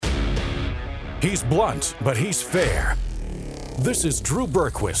He's blunt, but he's fair. This is Drew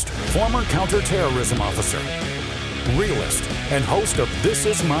Berquist, former counterterrorism officer, realist, and host of This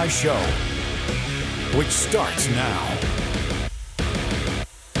Is My Show, which starts now.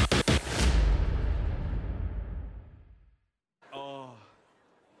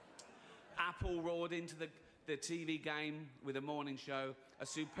 Apple roared into the TV game with a morning show, a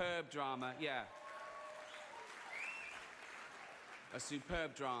superb drama, a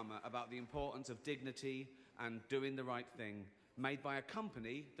superb drama about the importance of dignity and doing the right thing, made by a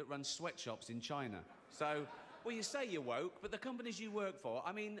company that runs sweatshops in China. So, well, you say you're woke, but the companies you work for,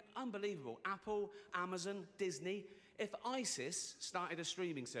 I mean, unbelievable. Apple, Amazon, Disney. If ISIS started a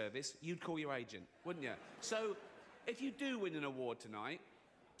streaming service, you'd call your agent, wouldn't you? So, if you do win an award tonight,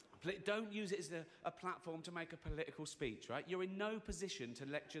 don't use it as a platform to make a political speech, right? You're in no position to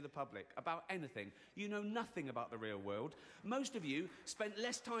lecture the public about anything. You know nothing about the real world. Most of you spent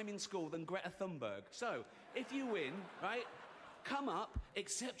less time in school than Greta Thunberg. So, if you win, right, come up,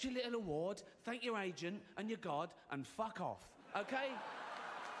 accept your little award, thank your agent and your God, and fuck off, okay?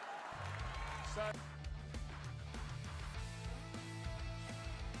 So...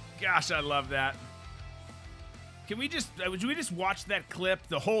 Gosh, I love that. Can we just, do we just watch that clip,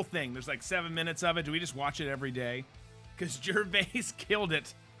 the whole thing? There's like 7 minutes of it. Do we just watch it every day? Because Gervais killed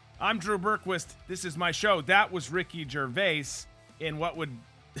it. I'm Drew Berquist. This is my show. That was Ricky Gervais in what would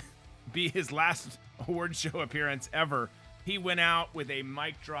be his last award show appearance ever. He went out with a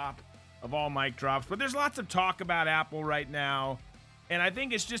mic drop of all mic drops. But there's lots of talk about Apple right now. And I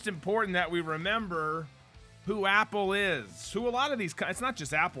think it's just important that we remember who Apple is. Who a lot of these, it's not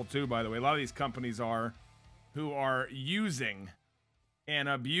just Apple too, by the way. A lot of these companies are, who are using and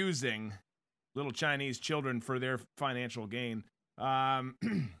abusing little Chinese children for their financial gain. Man,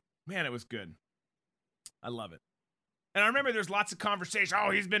 it was good. I love it. And I remember there's lots of conversation.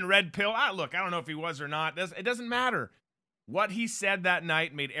 Oh, he's been red pill. Look, I don't know if he was or not. It doesn't matter. What he said that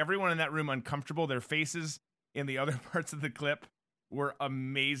night made everyone in that room uncomfortable. Their faces in the other parts of the clip were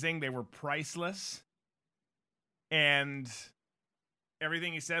amazing. They were priceless. And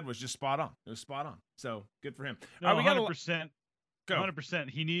everything he said was just spot on. It was spot on. So good for him. No, 100%. 100%.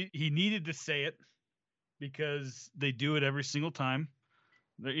 He needed to say it because they do it every single time.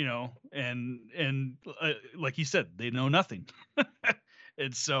 You know, and like he said, they know nothing.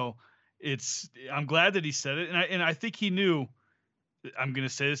 And so I'm glad that he said it. And I think he knew, I'm going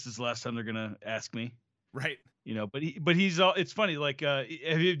to say this is the last time they're going to ask me. Right. You know, but he's all, it's funny. Like,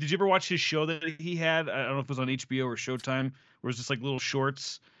 did you ever watch his show that he had? I don't know if it was on HBO or Showtime, where it's just like little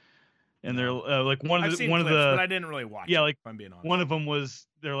shorts, and they're like one of the, but I didn't really watch. Yeah, like if I'm being honest. One of them was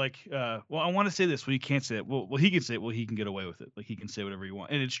they're like, well, I want to say this. Well, you can't say it. Well, he can say it. Well, he can get away with it. Like he can say whatever he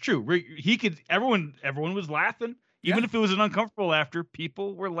wants, and it's true. He could. Everyone was laughing, even if it was an uncomfortable laughter.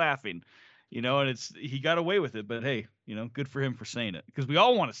 People were laughing, you know, and he got away with it. But hey, you know, good for him for saying it because we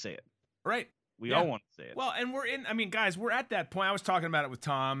all want to say it. Right. We all want to say it. Well, and guys, we're at that point. I was talking about it with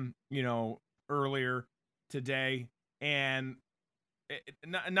Tom, you know, earlier today, and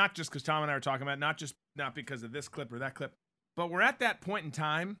not just because Tom and I were talking about it, not because of this clip or that clip, but we're at that point in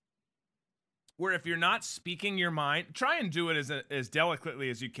time where if you're not speaking your mind, try and do it as delicately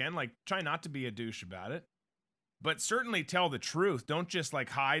as you can. Like, try not to be a douche about it, but certainly tell the truth. Don't just like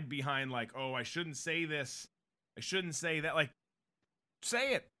hide behind like, oh, I shouldn't say this, I shouldn't say that. Like,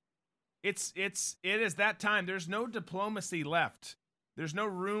 say it. It is that time. There's no diplomacy left. There's no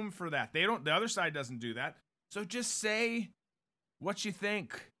room for that. The other side doesn't do that. So just say what you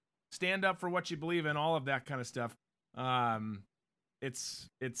think. Stand up for what you believe in, all of that kind of stuff. It's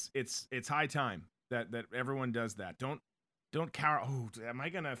high time that everyone does that. Don't cower. Oh, am I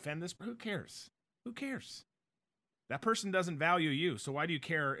going to offend this? Who cares? Who cares? That person doesn't value you. So why do you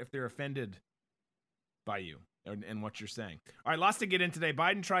care if they're offended by you and what you're saying? All right, lots to get in today.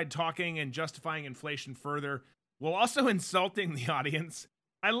 Biden tried talking and justifying inflation further, while also insulting the audience.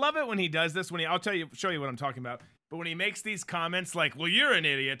 I love it when he does this. I'll show you what I'm talking about. But when he makes these comments like, "Well, you're an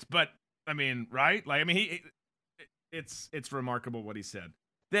idiot," but I mean, right? Like, I mean, it's remarkable what he said.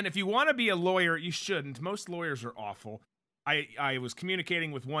 Then, if you want to be a lawyer, you shouldn't. Most lawyers are awful. I was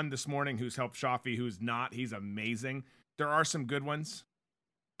communicating with one this morning who's helped Shafi, who's not. He's amazing. There are some good ones.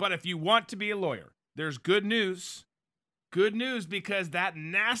 But if you want to be a lawyer, there's good news. Good news, because that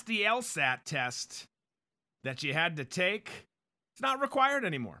nasty LSAT test that you had to take, it's not required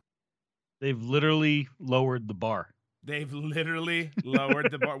anymore. They've literally lowered the bar. They've literally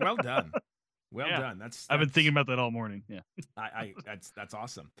lowered the bar. Well done. Well done. I've been thinking about that all morning. Yeah. That's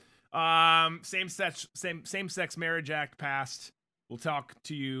awesome. Same-sex marriage act passed. We'll talk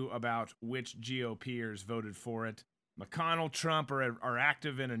to you about which GOPers voted for it. McConnell, Trump are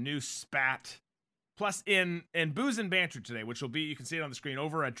active in a new spat. Plus, in Booze and Banter today, which will be, you can see it on the screen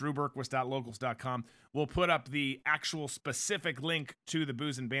over at drewberquist.locals.com. We'll put up the actual specific link to the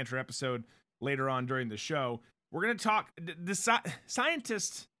Booze and Banter episode later on during the show. We're going to talk, the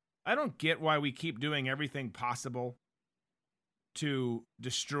scientists, I don't get why we keep doing everything possible to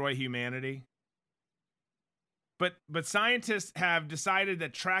destroy humanity. But scientists have decided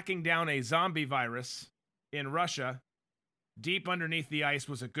that tracking down a zombie virus in Russia deep underneath the ice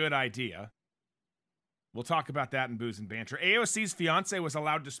was a good idea. We'll talk about that in Booze and Banter. AOC's fiance was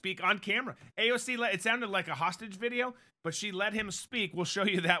allowed to speak on camera. AOC, it sounded like a hostage video, but she let him speak. We'll show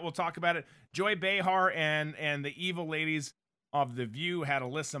you that. We'll talk about it. Joy Behar and the evil ladies of The View had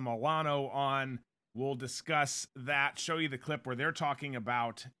Alyssa Milano on. We'll discuss that, show you the clip where they're talking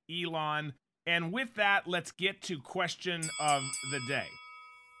about Elon. And with that, let's get to question of the day.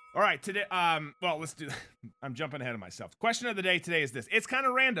 All right, today, let's do that. I'm jumping ahead of myself. Question of the day today is this. It's kind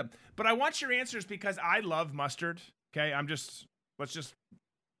of random, but I want your answers because I love mustard. Okay, if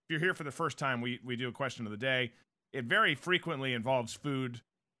you're here for the first time, we do a question of the day. It very frequently involves food,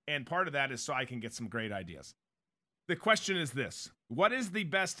 and part of that is so I can get some great ideas. The question is this. What is the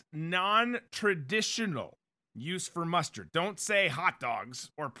best non-traditional use for mustard? Don't say hot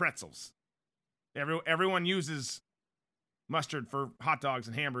dogs or pretzels. Everyone uses mustard for hot dogs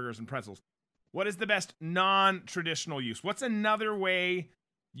and hamburgers and pretzels. What is the best non-traditional use? What's another way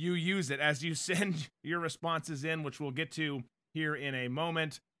you use it as you send your responses in, which we'll get to here in a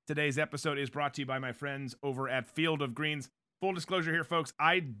moment? Today's episode is brought to you by my friends over at Field of Greens. Full disclosure here, folks,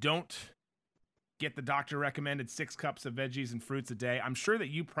 I don't get the doctor recommended 6 cups of veggies and fruits a day. I'm sure that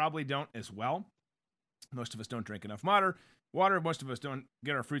you probably don't as well. Most of us don't drink enough water. Most of us don't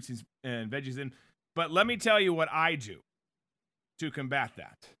get our fruits and veggies in. But let me tell you what I do to combat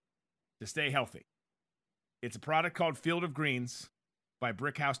that, to stay healthy. It's a product called Field of Greens by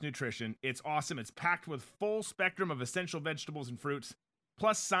Brickhouse Nutrition. It's awesome. It's packed with full spectrum of essential vegetables and fruits,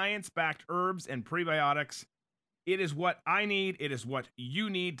 plus science-backed herbs and prebiotics. It is what I need. It is what you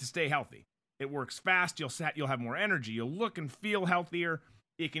need to stay healthy. It works fast. You'll have more energy. You'll look and feel healthier.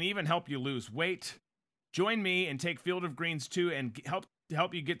 It can even help you lose weight. Join me and take Field of Greens too and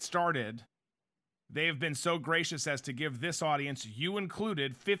help you get started. They have been so gracious as to give this audience, you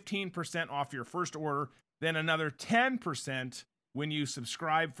included, 15% off your first order, then another 10% when you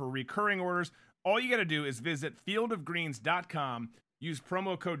subscribe for recurring orders. All you got to do is visit fieldofgreens.com, use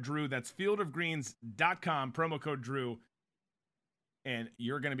promo code Drew. That's fieldofgreens.com, promo code Drew, and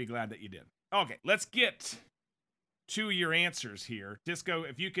you're going to be glad that you did. Okay, let's get to your answers here. Disco,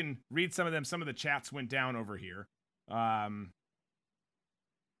 if you can read some of them, some of the chats went down over here.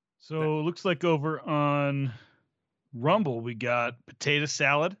 So it looks like over on Rumble, we got potato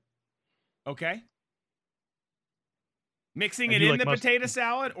salad. Okay. Mixing it in the potato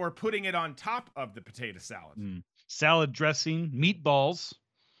salad or putting it on top of the potato salad? Salad dressing, meatballs.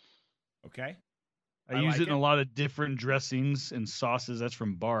 Okay. I use it in a lot of different dressings and sauces. That's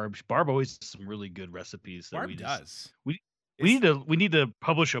from Barb. Barb always has some really good recipes. Barb does. We need to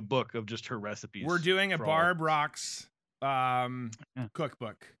publish a book of just her recipes. We're doing a Barb Rocks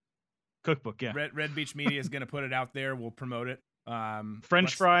cookbook. Cookbook, yeah. Red Beach Media is going to put it out there. We'll promote it.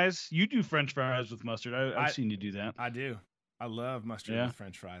 French fries. You do French fries with mustard. I've seen you do that. I do. I love mustard with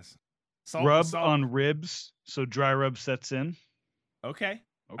French fries. Rub on ribs, so dry rub sets in. Okay.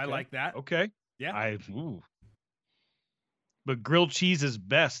 I like that. Okay. Yeah. But grilled cheese is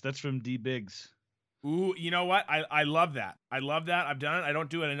best. That's from D Biggs. Ooh, you know what? I love that. I love that. I've done it. I don't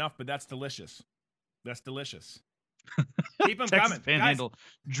do it enough, but that's delicious. That's delicious. Keep them coming. Panhandle. Guys.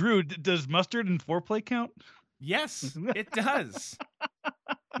 Drew, does mustard and foreplay count? Yes, it does.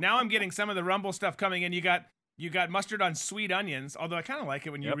 Now I'm getting some of the Rumble stuff coming in. You got mustard on sweet onions, although I kind of like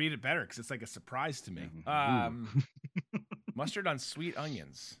it when you read it better because it's like a surprise to me. Mustard on sweet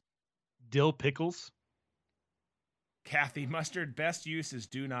onions. Dill pickles. Kathy, mustard best use is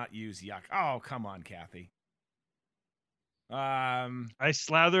do not use. Yuck. Oh, come on, Kathy. I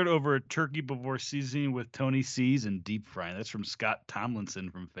slathered over a turkey before seasoning with Tony C's and deep frying. That's from Scott Tomlinson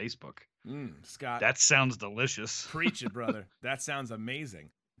from Facebook. Scott. That sounds delicious. Preach it, brother. That sounds amazing.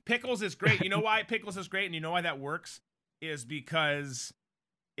 Pickles is great. You know why pickles is great and you know why that works? Is because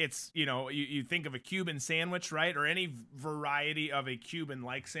it's, you think of a Cuban sandwich, right? Or any variety of a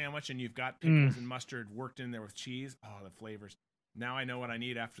Cuban-like sandwich, and you've got pickles and mustard worked in there with cheese. Oh, the flavors. Now I know what I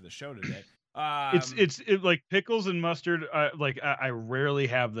need after the show today. It's like pickles and mustard. I rarely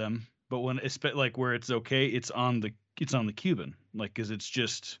have them, but when it's where it's okay, it's on the Cuban, because it's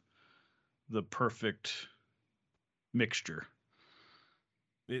just the perfect mixture.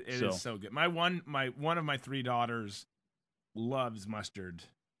 It is so good. One of my 3 daughters loves mustard,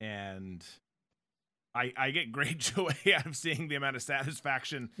 and I get great joy out of seeing the amount of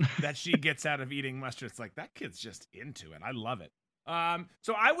satisfaction that she gets out of eating mustard. It's like, that kid's just into it. I love it.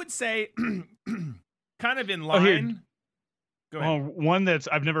 So I would say kind of in line. Go ahead. One that's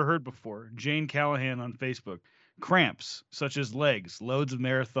I've never heard before. Jane Callahan on Facebook. Cramps, such as legs, loads of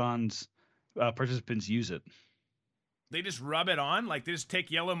marathons participants use it. They just rub it on? Like they just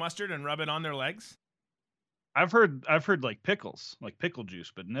take yellow mustard and rub it on their legs? I've heard like pickles, like pickle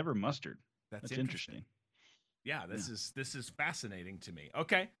juice, but never mustard. That's interesting. Yeah, this is fascinating to me.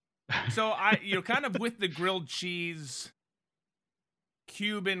 Okay. So kind of with the grilled cheese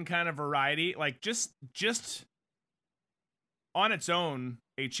Cuban kind of variety, like just on its own,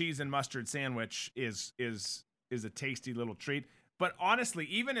 a cheese and mustard sandwich is a tasty little treat. But honestly,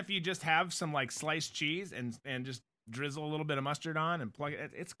 even if you just have some like sliced cheese and just drizzle a little bit of mustard on and plug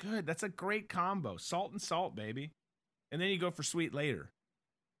it, it's good. That's a great combo. Salt and salt, baby. And then you go for sweet later.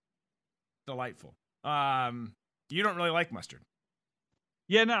 Delightful. You don't really like mustard.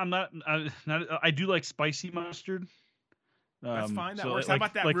 Yeah, no, I'm not. I do like spicy mustard. That's fine. That works. How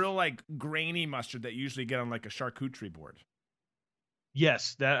about that real like grainy mustard that you usually get on like a charcuterie board?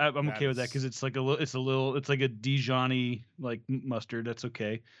 Yes, I'm okay with that because it's like it's like a Dijon-y like mustard. That's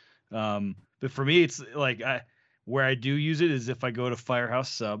okay. But for me, it's like where I do use it is if I go to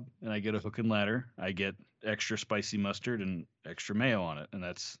Firehouse Sub and I get a hook and ladder, I get extra spicy mustard and extra mayo on it, and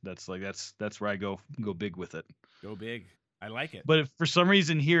that's where I go big with it. Go big. I like it. But if for some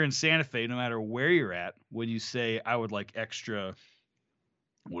reason here in Santa Fe, no matter where you're at, when you say I would like extra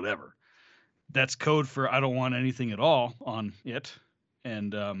whatever, that's code for I don't want anything at all on it.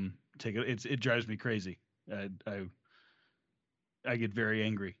 And it drives me crazy. I get very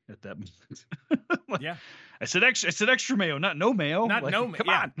angry at that moment. Yeah. I said extra mayo, not no mayo. Not like, no mayo. Come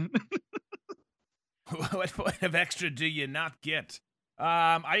on. What point of extra do you not get?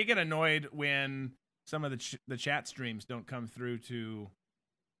 I get annoyed when some of the chat streams don't come through to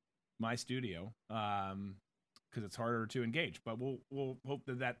my studio because it's harder to engage. But we'll hope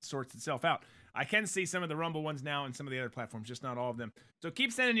that sorts itself out. I can see some of the Rumble ones now and some of the other platforms, just not all of them. So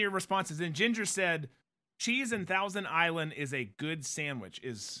keep sending your responses in. Ginger said, cheese and Thousand Island is a good sandwich.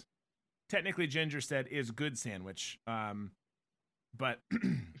 Technically, Ginger said is good sandwich. But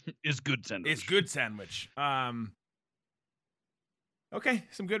is good sandwich. It's good sandwich. Okay,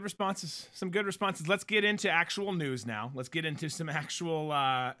 some good responses. Let's get into actual news now. Let's get into some actual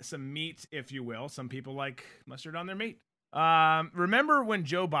some meat, if you will. Some people like mustard on their meat. Remember when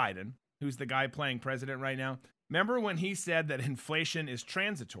Joe Biden, who's the guy playing president right now, remember when he said that inflation is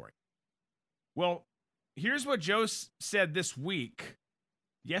transitory? Well, here's what Joe said this week,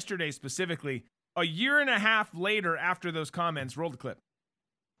 yesterday specifically, a year and a half later after those comments. Roll the clip.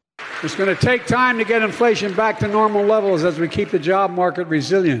 It's going to take time to get inflation back to normal levels as we keep the job market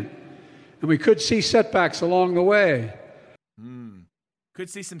resilient. And we could see setbacks along the way. Could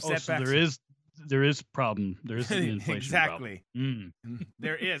see some setbacks. So there is problem. There is an inflation exactly. problem.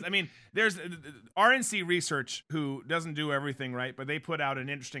 There is. I mean, there's RNC Research, who doesn't do everything right, but they put out an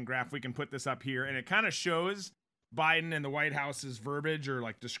interesting graph. We can put this up here, and it kind of shows Biden and the White House's verbiage or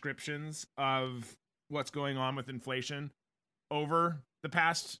like descriptions of what's going on with inflation over the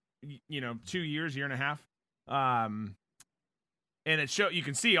past 2 years, year and a half. And you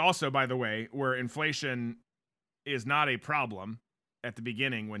can see also, by the way, where inflation is not a problem at the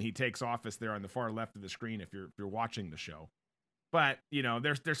beginning when he takes office there on the far left of the screen, if you're watching the show. But,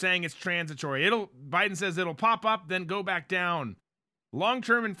 they're saying it's transitory. Biden says it'll pop up, then go back down.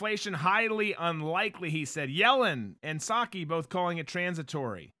 Long-term inflation, highly unlikely, he said. Yellen and Psaki both calling it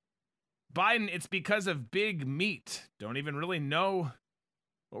transitory. Biden, it's because of big meat. Don't even really know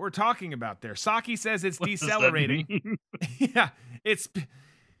what we're talking about there. Psaki says it's decelerating. Yeah, it's...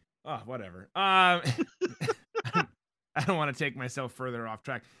 Oh, whatever. I don't want to take myself further off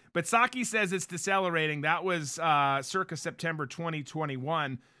track. But Psaki says it's decelerating. That was circa September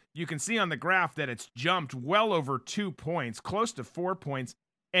 2021. You can see on the graph that it's jumped well over 2 points, close to 4 points,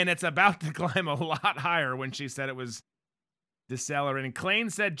 and it's about to climb a lot higher when she said it was decelerating.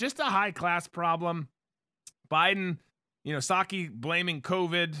 Klain said just a high-class problem. Biden, Psaki blaming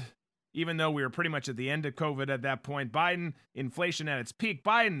COVID, even though we were pretty much at the end of COVID at that point. Biden, inflation at its peak.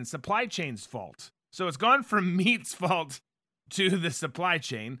 Biden, supply chain's fault. So it's gone from meat's fault to the supply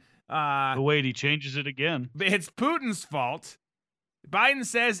chain. Wait, he changes it again. It's Putin's fault. Biden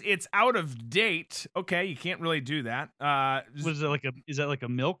says it's out of date. Okay, you can't really do that. Is that like a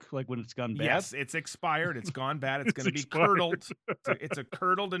milk? Like when it's gone bad? Yes, it's expired. It's gone bad. It's going to be curdled. It's a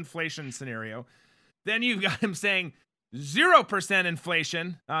curdled inflation scenario. Then you've got him saying 0%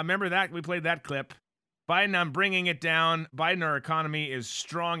 inflation. Remember that? We played that clip. Biden, I'm bringing it down. Biden, our economy is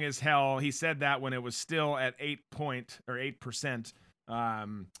strong as hell. He said that when it was still at 8%,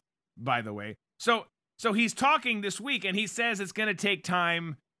 by the way. So he's talking this week, and he says it's going to take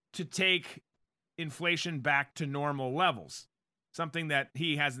time to take inflation back to normal levels, something that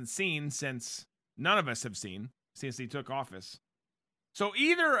he hasn't seen since none of us have seen since he took office. So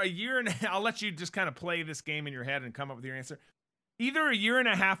either a year and I'll let you just kind of play this game in your head and come up with your answer. Either a year and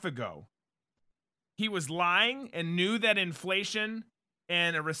a half ago, he was lying and knew that inflation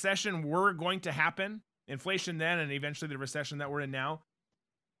and a recession were going to happen. Inflation then and eventually the recession that we're in now.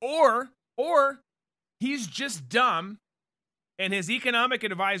 Or he's just dumb and his economic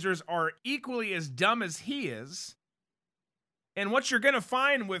advisors are equally as dumb as he is. And what you're going to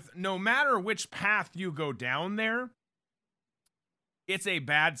find with no matter which path you go down there, it's a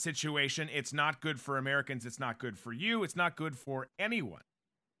bad situation. It's not good for Americans. It's not good for you. It's not good for anyone.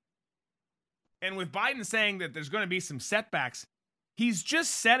 And with Biden saying that there's going to be some setbacks, he's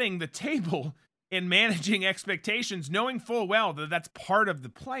just setting the table in managing expectations, knowing full well that that's part of the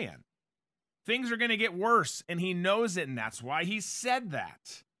plan. Things are going to get worse, and he knows it, and that's why he said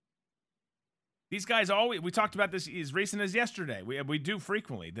that. These guys always, we talked about this as recent as yesterday. We do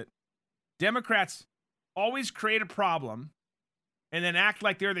frequently, that Democrats always create a problem and then act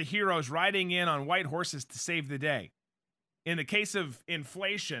like they're the heroes riding in on white horses to save the day. In the case of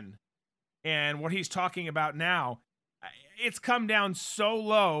inflation and what he's talking about now, it's come down so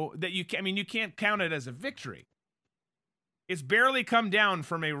low that you can't count it as a victory. It's barely come down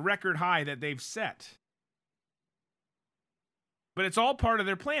from a record high that they've set. But it's all part of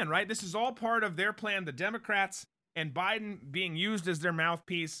their plan, right? This is all part of their plan, the Democrats and Biden being used as their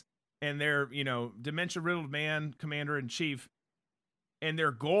mouthpiece and their, dementia-riddled man, commander-in-chief, and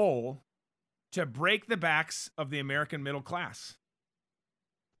their goal to break the backs of the American middle class.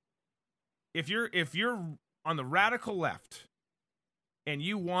 If you're on the radical left and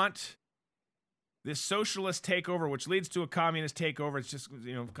you want this socialist takeover, which leads to a communist takeover, it's just,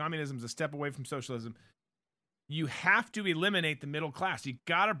 communism's a step away from socialism. You have to eliminate the middle class. You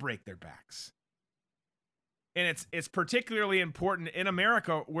got to break their backs. And it's particularly important in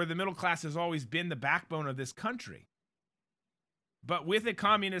America, where the middle class has always been the backbone of this country. But with a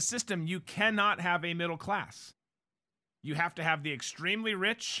communist system, you cannot have a middle class. You have to have the extremely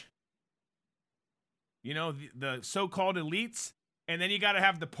rich, the so-called elites, and then you got to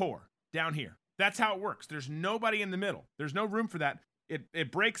have the poor down here. That's how it works. There's nobody in the middle. There's no room for that.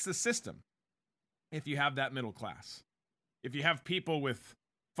 It breaks the system if you have that middle class. If you have people with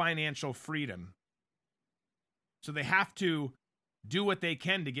financial freedom. So they have to do what they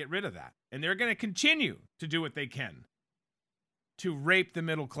can to get rid of that. And they're going to continue to do what they can to rape the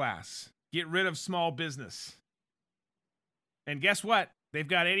middle class, get rid of small business. And guess what? They've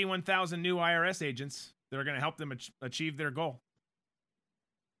got 81,000 new IRS agents that are going to help them achieve their goal.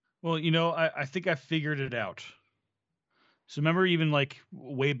 Well, I think I figured it out. So remember even like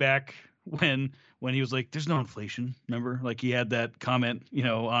way back when he was like, there's no inflation. Remember? Like he had that comment,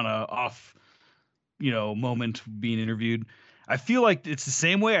 on a off, moment being interviewed. I feel like it's the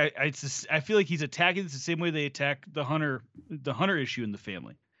same way. I feel like he's attacking this the same way they attack the Hunter issue in the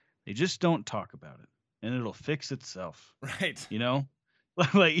family. They just don't talk about it, and it'll fix itself. Right. And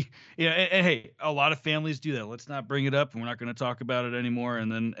hey, a lot of families do that. Let's not bring it up, and we're not going to talk about it anymore.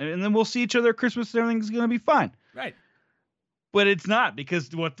 And then we'll see each other at Christmas, and everything's going to be fine. Right. But it's not, because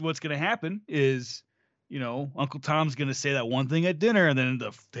what's going to happen is, Uncle Tom's going to say that one thing at dinner, and then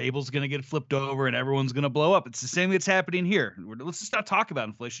the table's going to get flipped over, and everyone's going to blow up. It's the same that's happening here. Let's just not talk about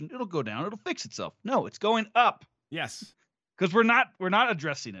inflation. It'll go down. It'll fix itself. No, it's going up. Yes. Because we're not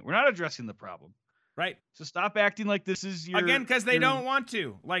addressing it. We're not addressing the problem. Right. So stop acting like this is your again, because they don't want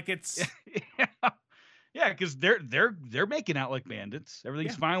to. Like it's yeah, because they're making out like bandits.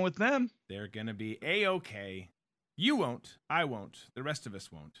 Everything's fine with them. They're gonna be A-okay. You won't. I won't. The rest of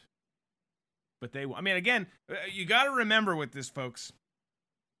us won't. But they will. I mean, again, you got to remember with this, folks.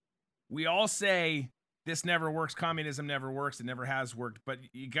 We all say this never works. Communism never works. It never has worked. But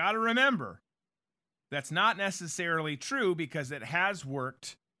you got to remember that's not necessarily true, because it has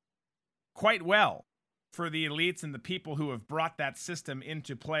worked quite well for the elites and the people who have brought that system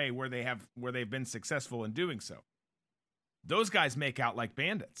into play where they've been successful in doing so. Those guys make out like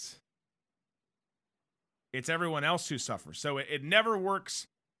bandits. It's everyone else who suffers. So it never works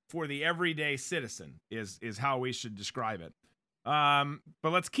for the everyday citizen is how we should describe it.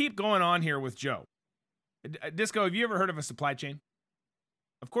 But let's keep going on here with Joe. Disco, have you ever heard of a supply chain?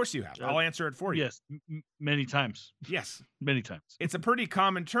 Of course you have. I'll answer it for you. Yes, many times. Yes. Many times. It's a pretty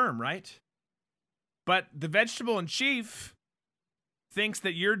common term, right? But the vegetable in chief thinks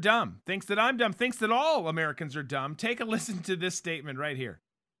that you're dumb, thinks that I'm dumb, thinks that all Americans are dumb. Take a listen to this statement right here.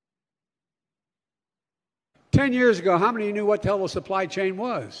 10 years ago, how many knew what the hell a supply chain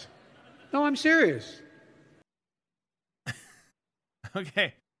was? No, I'm serious.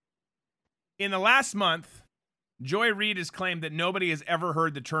 Okay. In the last month, Joy Reid has claimed that nobody has ever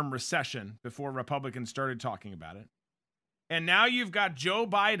heard the term recession before Republicans started talking about it. And now you've got Joe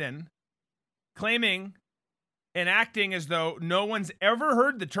Biden claiming and acting as though no one's ever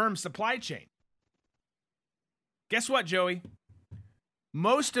heard the term supply chain. Guess what, Joey?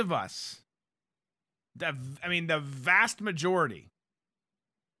 Most of us, the vast majority,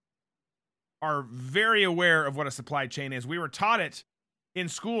 are very aware of what a supply chain is. We were taught it in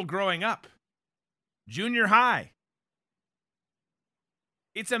school growing up. Junior high.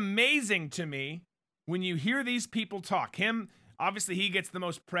 It's amazing to me when you hear these people talk. Him, obviously he gets the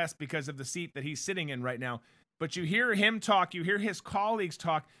most press because of the seat that he's sitting in right now. But you hear him talk, you hear his colleagues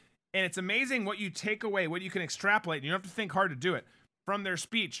talk, and it's amazing what you take away, what you can extrapolate. You don't have to think hard to do it from their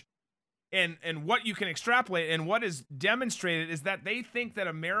speech. And what you can extrapolate and what is demonstrated is that they think that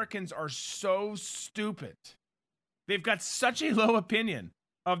Americans are so stupid. They've got such a low opinion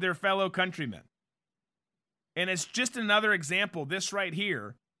of their fellow countrymen. And it's just another example, this right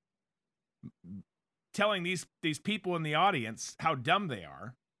here, telling these people in the audience how dumb they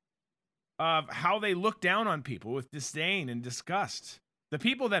are, of how they look down on people with disdain and disgust. The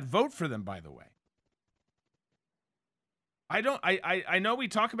people that vote for them, by the way. I know we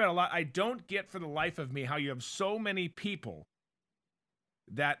talk about it a lot. I don't get for the life of me how you have so many people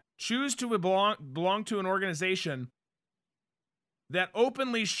that choose to belong to an organization that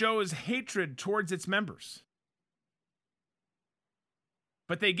openly shows hatred towards its members.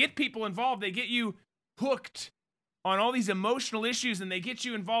 But they get people involved. They get you hooked on all these emotional issues, and they get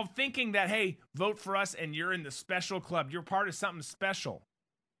you involved thinking that, hey, vote for us and you're in the special club. You're part of something special.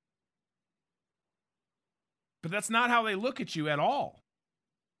 But that's not how they look at you at all.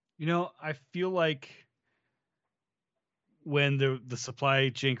 You know, I feel like when the supply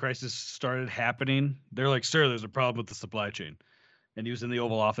chain crisis started happening, they're like, sir, there's a problem with the supply chain. And he was in the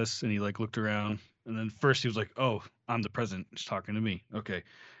Oval Office and he like looked around. And then first he was like, oh, I'm the president. He's talking to me. Okay.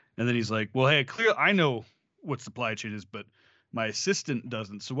 And then he's like, well, hey, clearly I know what supply chain is, but my assistant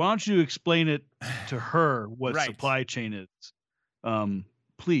doesn't. So why don't you explain it to her what right. supply chain is?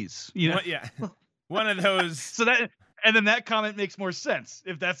 Please. You know? Yeah. One of those. So that, and then that comment makes more sense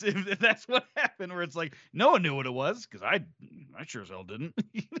if that's what happened, where it's like no one knew what it was because I sure as hell didn't.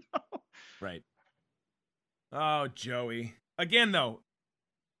 You know? Right. Oh, Joey. Again, though,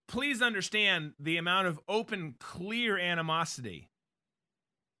 please understand the amount of open, clear animosity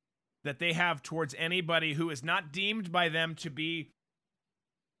that they have towards anybody who is not deemed by them to be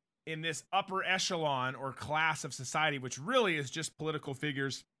in this upper echelon or class of society, which really is just political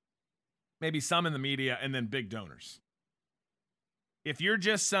figures. Maybe some in the media, and then big donors. If you're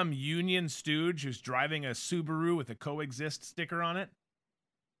just some union stooge who's driving a Subaru with a coexist sticker on it,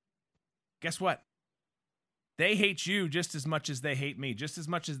 guess what? They hate you just as much as they hate me, just as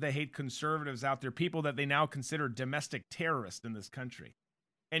much as they hate conservatives out there, people that they now consider domestic terrorists in this country.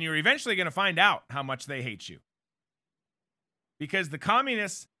 And you're eventually going to find out how much they hate you. Because the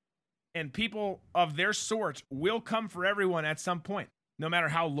communists and people of their sort will come for everyone at some point. No matter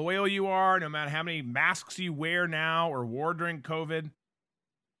how loyal you are, no matter how many masks you wear now or wore during COVID,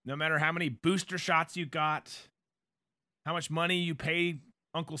 no matter how many booster shots you got, how much money you pay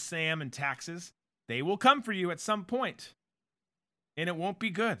Uncle Sam in taxes, they will come for you at some point. And it won't be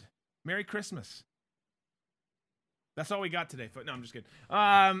good. Merry Christmas. That's all we got today. No, I'm just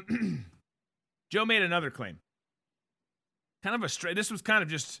kidding. Joe made another claim. Kind of this was kind of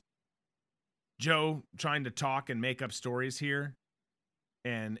just Joe trying to talk and make up stories here.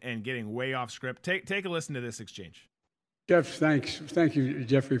 And getting way off script. Take a listen to this exchange. Jeff, thanks. Thank you,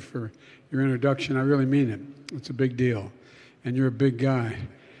 Jeffrey, for your introduction. I really mean it. It's a big deal. And you're a big guy.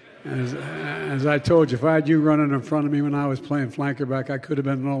 As I told you, if I had you running in front of me when I was playing flanker back, I could have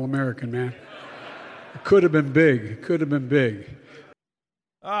been an All-American, man. It could have been big. It could have been big.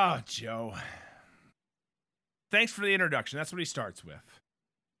 Oh, Joe. Thanks for the introduction. That's what he starts with.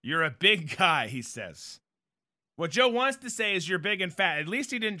 You're a big guy, he says. What Joe wants to say is you're big and fat. At least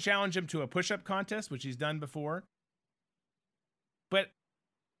he didn't challenge him to a push-up contest, which he's done before. But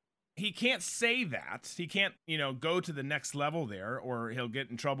he can't say that. He can't, go to the next level there, or he'll get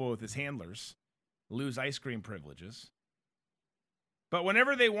in trouble with his handlers, lose ice cream privileges. But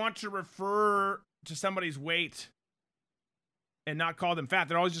whenever they want to refer to somebody's weight and not call them fat,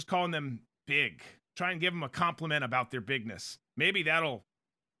 they're always just calling them big. Try and give them a compliment about their bigness. Maybe that'll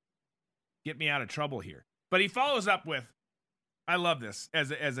get me out of trouble here. But he follows up with, I love this.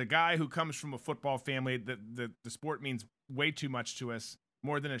 As a guy who comes from a football family, the sport means way too much to us,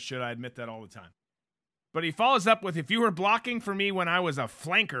 more than it should. I admit that all the time. But he follows up with, if you were blocking for me when I was a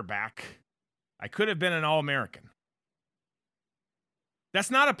flanker back, I could have been an All-American. That's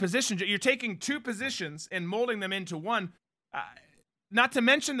not a position. You're taking two positions and molding them into one. Not to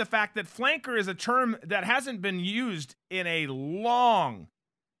mention the fact that flanker is a term that hasn't been used in a long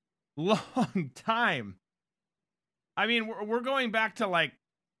time. I mean, we're going back to like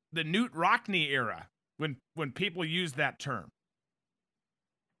the Knute Rockne era when people used that term.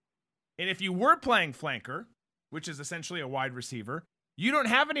 And if you were playing flanker, which is essentially a wide receiver, you don't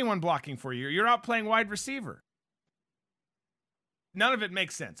have anyone blocking for you. You're out playing wide receiver. None of it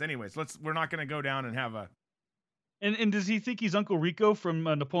makes sense. Anyways, we're not going to go down and have a... And does he think he's Uncle Rico from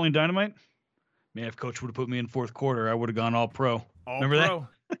Napoleon Dynamite? Man, if Coach would have put me in fourth quarter, I would have gone all pro. Remember that?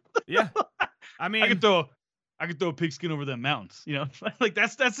 Yeah. I mean, I could throw a pigskin over them mountains. You know, like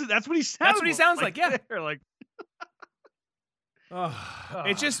that's what he sounds. That's what he sounds like. Yeah. Like.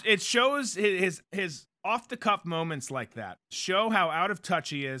 It shows his off the cuff moments like that. Show how out of touch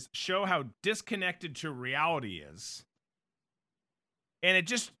he is. Show how disconnected to reality is. And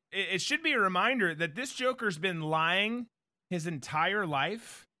it should be a reminder that this Joker's been lying his entire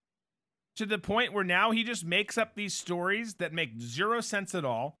life to the point where now he just makes up these stories that make zero sense at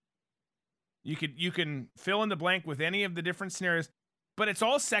all. You can fill in the blank with any of the different scenarios, but it's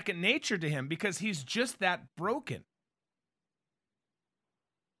all second nature to him because he's just that broken.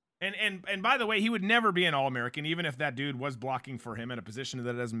 And by the way, he would never be an All-American, even if that dude was blocking for him in a position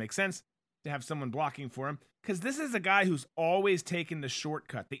that doesn't make sense to have someone blocking for him. Because this is a guy who's always taken the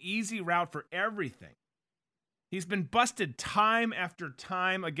shortcut, the easy route for everything. He's been busted time after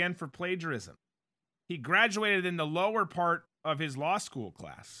time, again, for plagiarism. He graduated in the lower part of his law school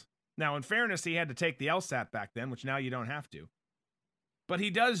class. Now, in fairness, he had to take the LSAT back then, which now you don't have to. But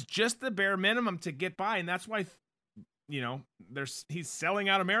he does just the bare minimum to get by, and that's why, he's selling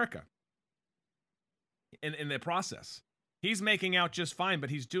out America in the process. He's making out just fine,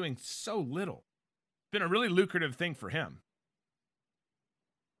 but he's doing so little. It's been a really lucrative thing for him,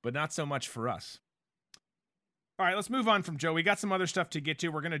 but not so much for us. All right, let's move on from Joe. We got some other stuff to get to.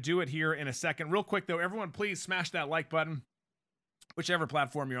 We're going to do it here in a second. Real quick, though, everyone, please smash that like button. Whichever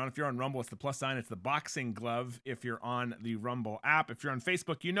platform you're on. If you're on Rumble, it's the plus sign. It's the boxing glove if you're on the Rumble app. If you're on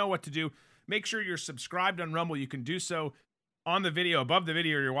Facebook, you know what to do. Make sure you're subscribed on Rumble. You can do so on the video, above the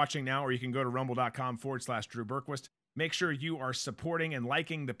video you're watching now, or you can go to rumble.com/Drew Berquist. Make sure you are supporting and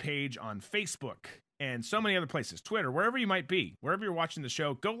liking the page on Facebook and so many other places, Twitter, wherever you might be, wherever you're watching the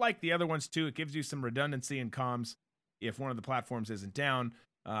show. Go like the other ones too. It gives you some redundancy in comms if one of the platforms isn't down.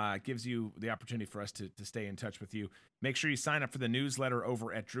 It gives you the opportunity for us to stay in touch with you. Make sure you sign up for the newsletter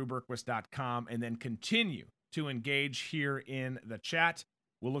over at drewberquist.com and then continue to engage here in the chat.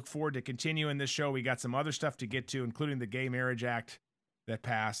 We'll look forward to continuing this show. We got some other stuff to get to, including the Gay Marriage Act that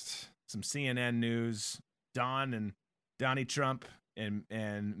passed, some CNN news, Donnie Trump and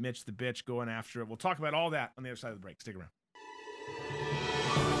Mitch the bitch going after it. We'll talk about all that on the other side of the break. Stick around.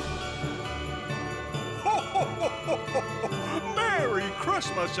 Merry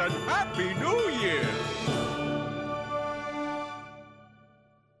Christmas and Happy New Year!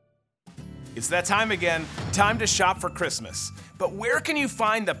 It's that time again, time to shop for Christmas. But where can you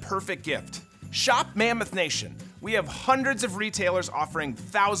find the perfect gift? Shop Mammoth Nation. We have hundreds of retailers offering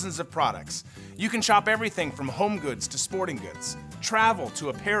thousands of products. You can shop everything from home goods to sporting goods, travel to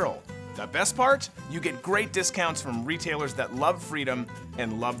apparel. The best part? You get great discounts from retailers that love freedom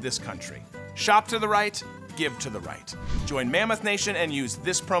and love this country. Shop to the right, give to the right. Join Mammoth Nation and use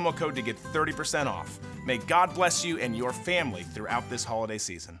this promo code to get 30% off. May God bless you and your family throughout this holiday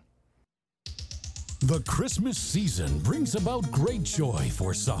season. The Christmas season brings about great joy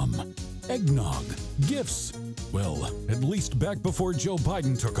for some. Eggnog, gifts, well, at least back before Joe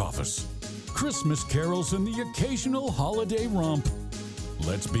Biden took office. Christmas carols and the occasional holiday romp.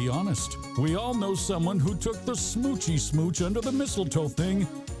 Let's be honest, we all know someone who took the smoochy smooch under the mistletoe thing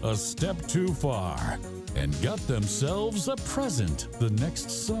a step too far and got themselves a present the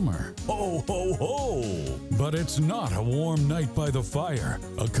next summer. Ho, ho, ho! But it's not a warm night by the fire,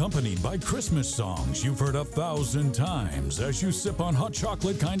 accompanied by Christmas songs you've heard 1,000 times as you sip on hot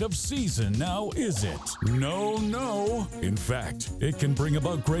chocolate kind of season, now is it? No, no. In fact, it can bring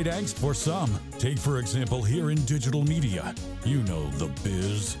about great angst for some. Take, for example, here in digital media. You know the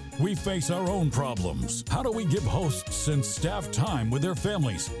biz. We face our own problems. How do we give hosts and staff time with their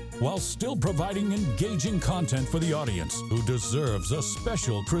families while still providing engaging content for the audience who deserves a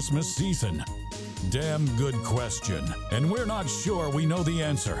special Christmas season? Damn good question, and we're not sure we know the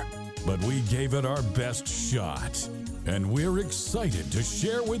answer, but we gave it our best shot. And we're excited to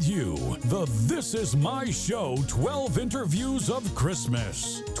share with you the This Is My Show 12 Interviews of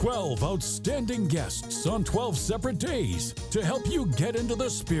Christmas. 12 outstanding guests on 12 separate days to help you get into the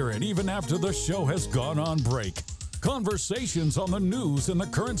spirit even after the show has gone on break. Conversations on the news and the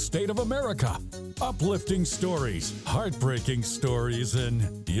current state of America. Uplifting stories, heartbreaking stories, and,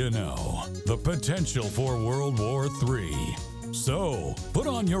 the potential for World War III. So, put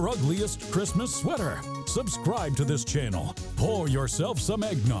on your ugliest Christmas sweater, subscribe to this channel, pour yourself some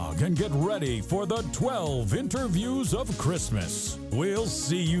eggnog, and get ready for the 12 Interviews of Christmas. We'll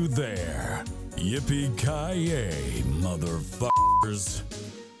see you there. Yippee-ki-yay, motherfuckers.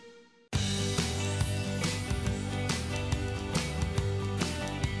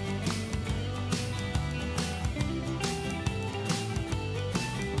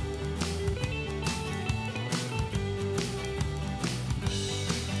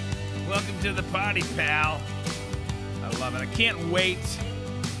 Welcome to the party, pal. I love it. I can't wait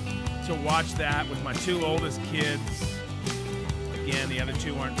to watch that with my two oldest kids. Again, the other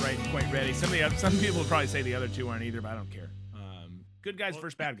two aren't quite ready. Some people will probably say the other two aren't either, but I don't care. Good guys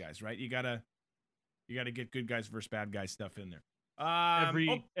versus bad guys, right? You gotta get good guys versus bad guys stuff in there.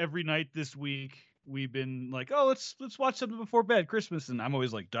 Every night this week we've been like, let's watch something before bed, Christmas, and I'm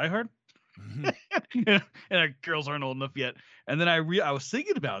always like, Die Hard. And our girls aren't old enough yet. And then I was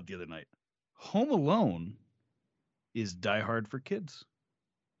thinking about it the other night. Home Alone is Die Hard for kids.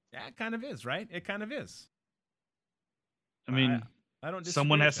 Yeah, it kind of is, right? It kind of is. I mean, I don't.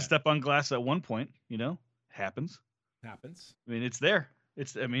 Someone has to step on glass at one point. Happens. I mean, it's there.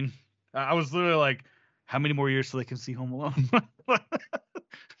 I was literally like, how many more years till they can see Home Alone?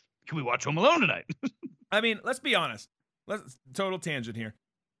 Can we watch Home Alone tonight? I mean, let's be honest. Total tangent here.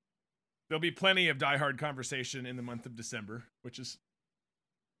 There'll be plenty of Die Hard conversation in the month of December,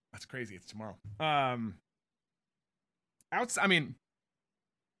 that's crazy. It's tomorrow.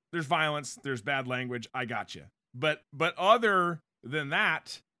 There's violence, there's bad language. I got you. But other than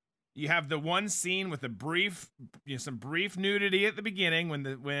that, you have the one scene with some brief nudity at the beginning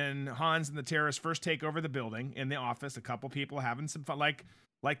when Hans and the terrorists first take over the building in the office. A couple people having some fun, like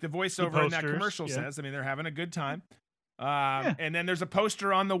the voiceover in that commercial says. I mean, they're having a good time. And then there's a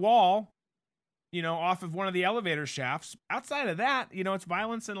poster on the wall, off of one of the elevator shafts. Outside of that, it's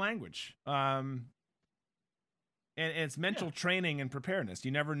violence and language. And it's mental training and preparedness.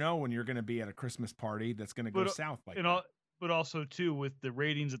 You never know when you're going to be at a Christmas party that's going to go south like that. But also, too, with the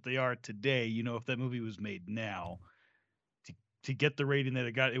ratings that they are today, if that movie was made now, to get the rating that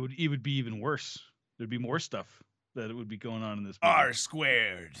it got, it would be even worse. There'd be more stuff that would be going on in this movie. R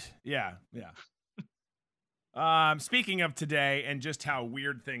squared. Yeah. Speaking of today and just how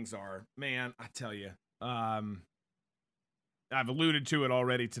weird things are, man, I tell you, I've alluded to it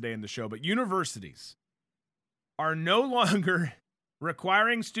already today in the show, but universities are no longer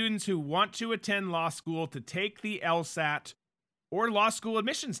requiring students who want to attend law school to take the LSAT or law school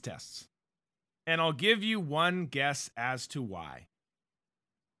admissions tests. And I'll give you one guess as to why.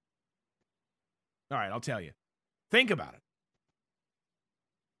 All right, I'll tell you. Think about it.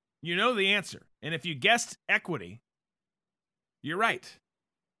 You know the answer. And if you guessed equity, you're right.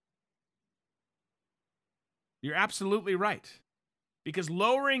 You're absolutely right. Because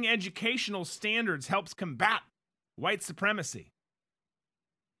lowering educational standards helps combat white supremacy.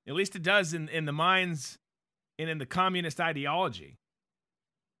 At least it does in the minds and in the communist ideology.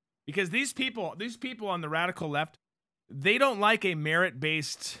 Because these people on the radical left, they don't like a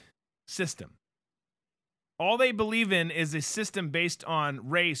merit-based system. All they believe in is a system based on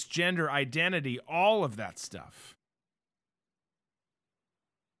race, gender, identity, all of that stuff.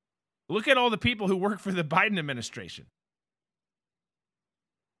 Look at all the people who work for the Biden administration.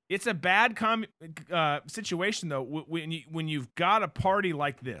 It's a bad situation, though, when you've got a party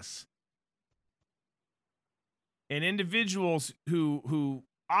like this and individuals who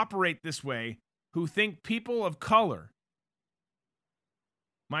operate this way, who think people of color,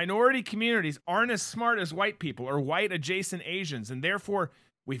 minority communities aren't as smart as white people or white adjacent Asians, and therefore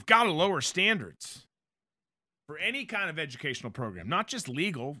we've got to lower standards for any kind of educational program, not just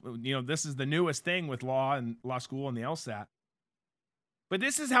legal. This is the newest thing with law and law school and the LSAT. But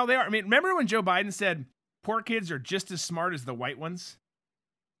this is how they are. I mean, remember when Joe Biden said poor kids are just as smart as the white ones?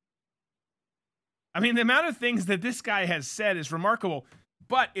 I mean, the amount of things that this guy has said is remarkable,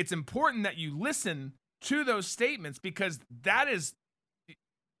 but it's important that you listen to those statements because that is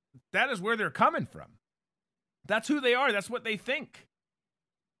where they're coming from. That's who they are. That's what they think.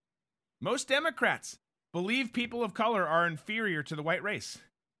 Most Democrats believe people of color are inferior to the white race.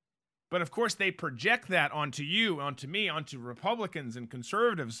 But of course, they project that onto you, onto me, onto Republicans and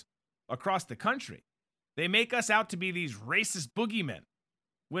conservatives across the country. They make us out to be these racist boogeymen,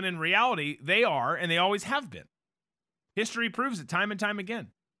 when in reality, they are, and they always have been. History proves it time and time again.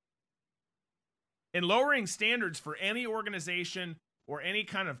 And lowering standards for any organization or any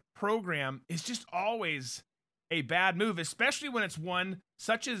kind of program is just always a bad move, especially when it's one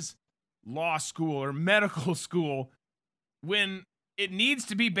such as law school or medical school, when it needs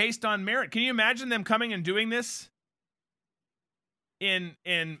to be based on merit. Can you imagine them coming and doing this in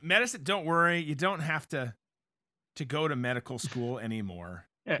medicine? Don't worry, you don't have to go to medical school anymore.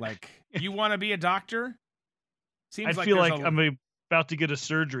 Yeah. Like, you want to be a doctor? Seems I feel like there's I'm about to get a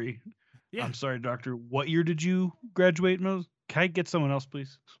surgery. Yeah. I'm sorry, doctor. What year did you graduate, Mose? Can I get someone else,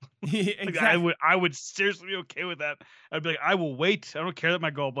 please? Exactly. Like, I would seriously be okay with that. I'd be like, I will wait. I don't care that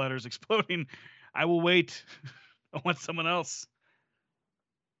my gallbladder is exploding. I will wait. I want someone else.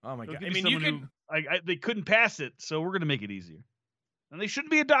 Oh my They'll God. give I me mean, you someone can, who they couldn't pass it, so we're gonna make it easier. And they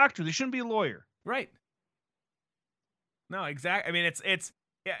shouldn't be a doctor. They shouldn't be a lawyer. right. No, exactly. I mean, it's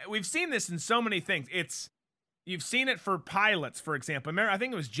yeah, we've seen this in so many things. You've seen it for pilots, for example. Remember, I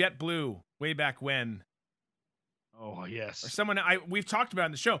think it was JetBlue way back when. Oh yes. Or someone we've talked about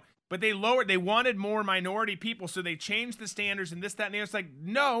in the show, but they wanted more minority people, so they changed the standards and this, that, and the other. It's like,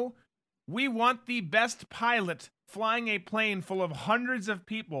 no, we want the best pilot flying a plane full of hundreds of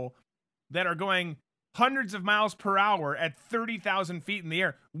people that are going hundreds of miles per hour at 30,000 feet in the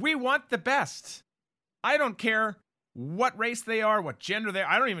air. We want the best. I don't care what race they are, what gender they are.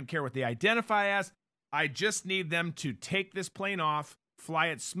 I don't even care what they identify as. I just need them to take this plane off, fly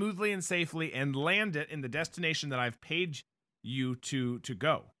it smoothly and safely, and land it in the destination that I've paid you to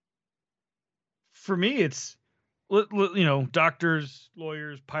go. For me, it's doctors,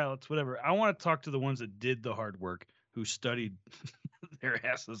 lawyers, pilots, whatever. I want to talk to the ones that did the hard work, who studied their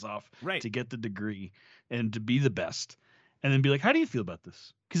asses off Right. to get the degree and to be the best, and then be like, how do you feel about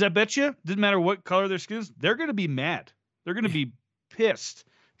this? Because I bet you, didn't matter what color their skin is, they're going to be mad. They're going to be pissed.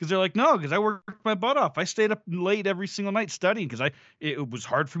 Because they're like, no, because I worked my butt off. I stayed up late every single night studying because it was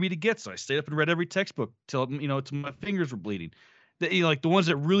hard for me to get. So I stayed up and read every textbook till till my fingers were bleeding. Like the ones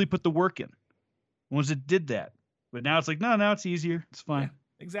that really put the work in, the ones that did that. But now it's like, no, now it's easier. It's fine. Yeah,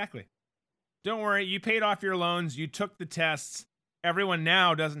 exactly. Don't worry. You paid off your loans. You took the tests. Everyone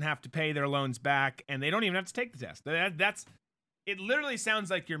now doesn't have to pay their loans back, and they don't even have to take the test. It literally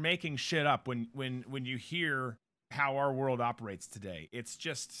sounds like you're making shit up when you hear how our world operates today. It's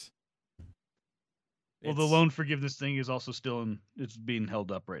just, well, the loan forgiveness thing is also still it's being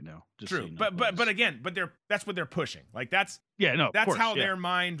held up right now. Just true. So you know. But again, that's what they're pushing. Like that's course, how their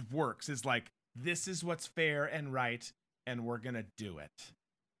mind works. Is like, this is what's fair and right, and we're gonna do it.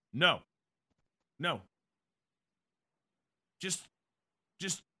 No.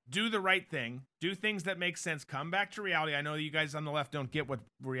 Just do the right thing. Do things that make sense. Come back to reality. I know you guys on the left don't get what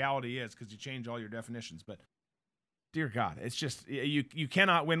reality is because you change all your definitions, but dear God, it's just, you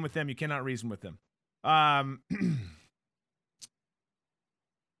cannot win with them. You cannot reason with them.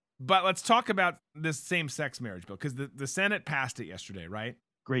 But let's talk about this same-sex marriage bill, because the Senate passed it yesterday, right?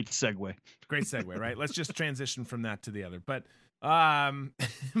 Great segue. Great segue, right? Let's just transition from that to the other. But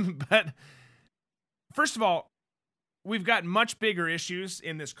first of all, we've got much bigger issues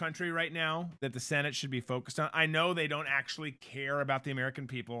in this country right now that the Senate should be focused on. I know they don't actually care about the American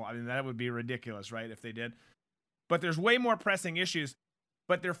people. I mean, that would be ridiculous, right, if they did. But there's way more pressing issues.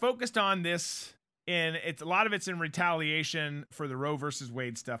 But they're focused on this, and a lot of it's in retaliation for the Roe versus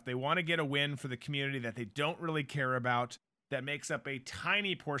Wade stuff. They want to get a win for the community that they don't really care about, that makes up a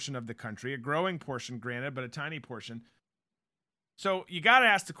tiny portion of the country, a growing portion, granted, but a tiny portion. So you got to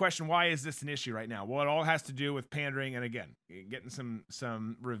ask the question, why is this an issue right now? Well, it all has to do with pandering and, again, getting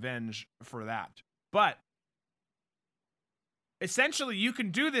some revenge for that. But essentially, you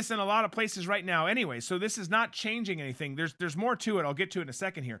can do this in a lot of places right now anyway, so this is not changing anything. There's more to it. I'll get to it in a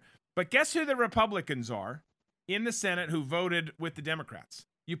second here. But guess who the Republicans are in the Senate who voted with the Democrats?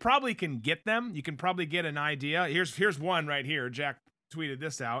 You probably can get them. You can probably get an idea. Here's one right here. Jack tweeted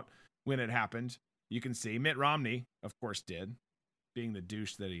this out when it happened. You can see Mitt Romney, of course, did, being the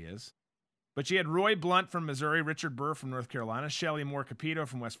douche that he is. But you had Roy Blunt from Missouri, Richard Burr from North Carolina, Shelley Moore Capito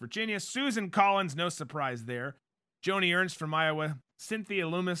from West Virginia, Susan Collins, no surprise there, Joni Ernst from Iowa, Cynthia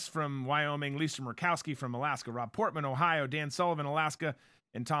Loomis from Wyoming, Lisa Murkowski from Alaska, Rob Portman, Ohio, Dan Sullivan, Alaska,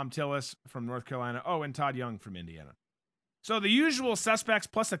 and Tom Tillis from North Carolina. Oh, and Todd Young from Indiana. So the usual suspects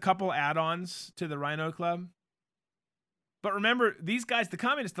plus a couple add-ons to the Rhino Club. But remember, these guys, the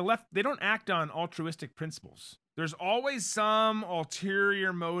communists, the left, they don't act on altruistic principles. There's always some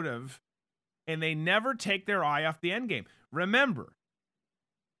ulterior motive, and they never take their eye off the end game. Remember,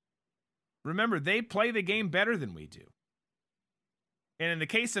 they play the game better than we do. And in the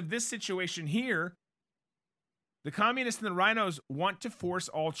case of this situation here, The communists and the rhinos want to force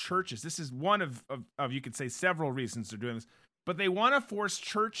all churches. This is one of you could say several reasons they're doing this, but they want to force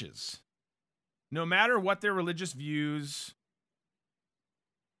churches, no matter what their religious views,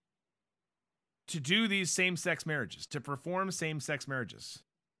 to do these same-sex marriages, to perform same-sex marriages.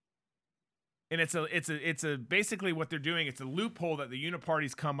 And it's a basically what they're doing. It's a loophole that the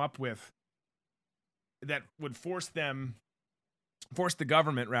uniparties come up with that would force the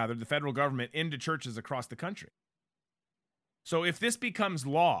government, rather, the federal government, into churches across the country. So if this becomes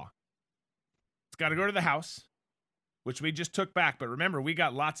law, it's got to go to the House, which we just took back. But remember, we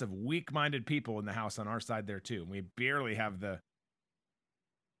got lots of weak-minded people in the House on our side there too. And we barely have the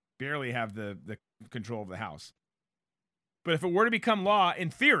control of the House. But if it were to become law, in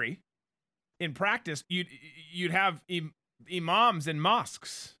theory, in practice, you'd have imams in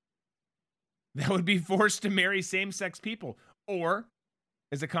mosques that would be forced to marry same-sex people, or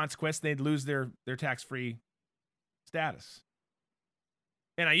as a consequence, they'd lose their tax-free status.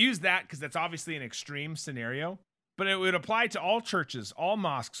 And I use that because that's obviously an extreme scenario, but it would apply to all churches, all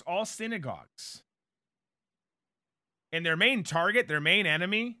mosques, all synagogues. And their main target, their main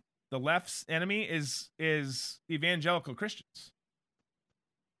enemy, the left's enemy, is evangelical Christians.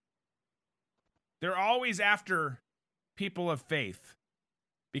 They're always after people of faith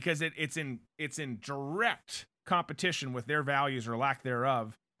because it's in direct competition with their values or lack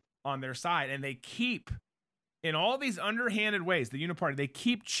thereof on their side. And they keep, in all these underhanded ways, the Uniparty, they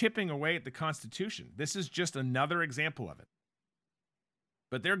keep chipping away at the Constitution. This is just another example of it.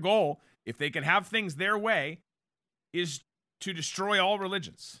 But their goal, if they can have things their way, is to destroy all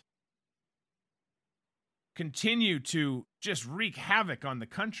religions. Continue to just wreak havoc on the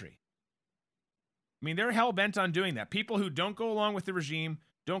country. I mean, they're hell-bent on doing that. People who don't go along with the regime,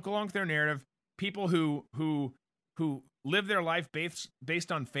 don't go along with their narrative, people who live their life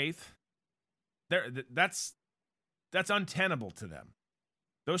based on faith, that's untenable to them.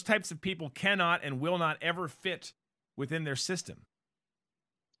 Those types of people cannot and will not ever fit within their system.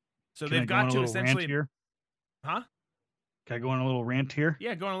 So they've got to essentially... Here? Huh? Can I go on a little rant here?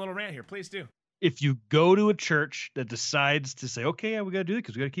 Yeah, go on a little rant here. Please do. If you go to a church that decides to say, okay, yeah, we got to do it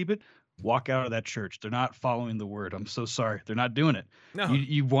because we got to keep it, walk out of that church. They're not following the word. I'm so sorry. They're not doing it. No.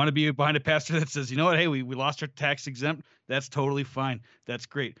 You want to be behind a pastor that says, you know what, hey, we lost our tax exempt. That's totally fine. That's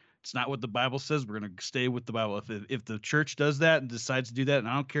great. It's not what the Bible says. We're going to stay with the Bible. If the church does that and decides to do that, and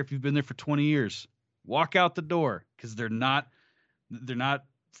I don't care if you've been there for 20 years, walk out the door because they're not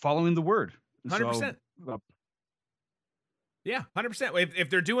following the word. 100%. Yeah, 100%. If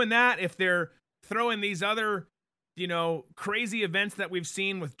they're doing that, if they're throwing these other, crazy events that we've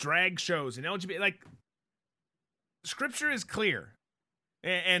seen with drag shows and LGBT, like, Scripture is clear,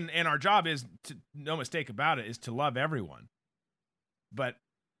 and our job is to, no mistake about it, is to love everyone. But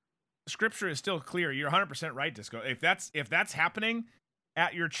Scripture is still clear. You're 100% right, Disco. If that's happening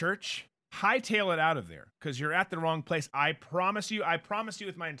at your church, hightail it out of there because you're at the wrong place. I promise you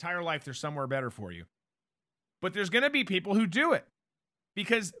with my entire life, there's somewhere better for you. But there's going to be people who do it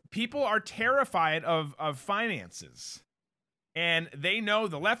because people are terrified of finances. And they know,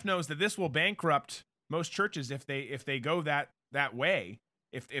 the left knows that this will bankrupt most churches if they go that way,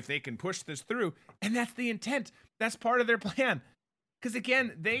 if they can push this through. And that's the intent. That's part of their plan. Because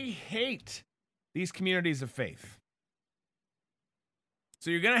again, they hate these communities of faith.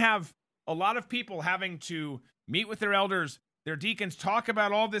 So you're going to have a lot of people having to meet with their elders, their deacons, talk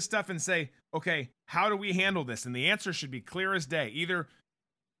about all this stuff and say, okay, how do we handle this? And the answer should be clear as day. Either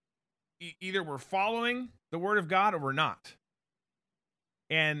we're following the word of God or we're not.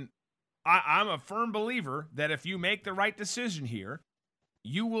 And I'm a firm believer that if you make the right decision here,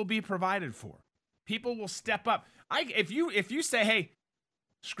 you will be provided for. People will step up. If you say, hey,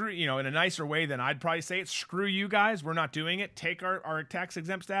 screw, in a nicer way than I'd probably say it, screw you guys, we're not doing it, take our tax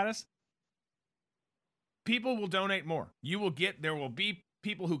exempt status, people will donate more. There will be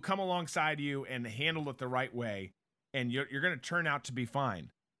people who come alongside you and handle it the right way, and you're going to turn out to be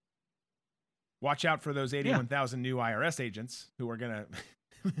fine. Watch out for those 81,000 new IRS agents who are going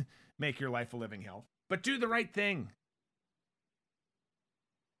to make your life a living hell. But do the right thing.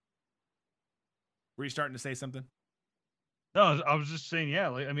 Were you starting to say something? No, I was just saying, yeah.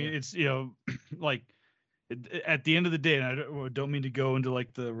 Like, I mean, it's, like at the end of the day, and I don't mean to go into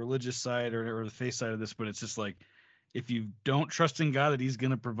like the religious side or the faith side of this, but it's just like, if you don't trust in God that He's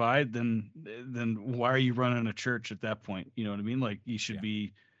going to provide, then why are you running a church at that point? You know what I mean? Like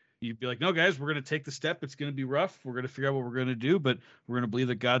you'd be like, no, guys, we're going to take the step. It's going to be rough. We're going to figure out what we're going to do, but we're going to believe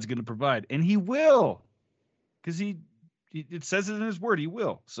that God's going to provide, and He will, because it says it in His Word. He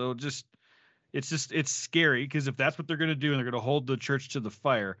will. So it's scary because if that's what they're going to do and they're going to hold the church to the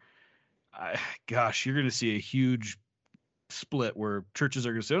fire, You're going to see a huge split where churches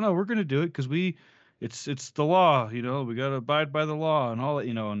are going to say, "Oh no, we're going to do it because it's the law. We got to abide by the law and all that.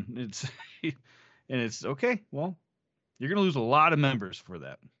 And it's and it's okay. Well, you're going to lose a lot of members for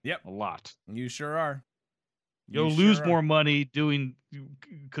that. Yep, a lot. You sure are. You'll lose more money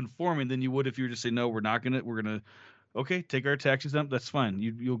conforming than you would if you were to say, no, we're not going to. We're going to, okay, take our taxes up. That's fine.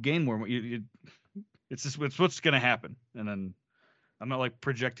 You'll gain more. It's what's going to happen. And then I'm not like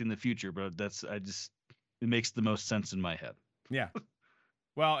projecting the future, but it makes the most sense in my head. Yeah.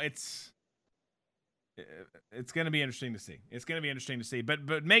 Well, it's going to be interesting to see. It's going to be interesting to see.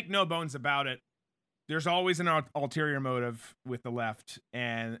 But make no bones about it. There's always an ulterior motive with the left,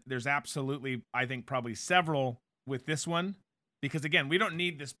 and there's absolutely, I think, probably several with this one, because again, we don't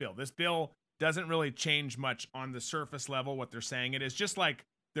need this bill. This bill doesn't really change much on the surface level what they're saying it is. Just like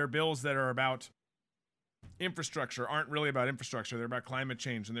their bills that are about infrastructure aren't really about infrastructure. They're about climate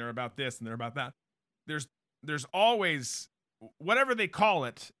change, and they're about this, and they're about that. There's always, whatever they call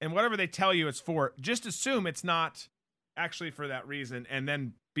it and whatever they tell you it's for, just assume it's not actually for that reason, and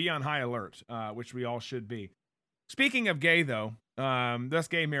then be on high alert, which we all should be. Speaking of gay, though, thus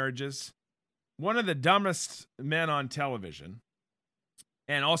gay marriages, one of the dumbest men on television,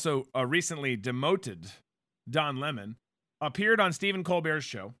 and also a recently demoted Don Lemon, appeared on Stephen Colbert's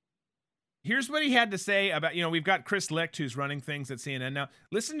show. Here's what he had to say about, we've got Chris Licht, who's running things at CNN now.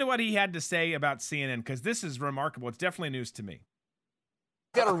 Listen to what he had to say about CNN, because this is remarkable. It's definitely news to me.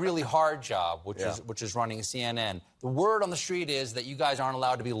 You've got a really hard job, which is running CNN. The word on the street is that you guys aren't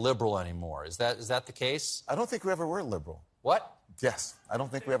allowed to be liberal anymore. Is that the case? I don't think we ever were liberal. What? Yes, I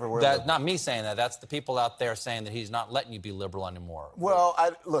don't think we ever were liberal. Not me saying that. That's the people out there saying that he's not letting you be liberal anymore. Well,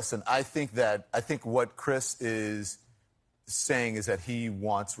 listen, I think what Chris is saying is that he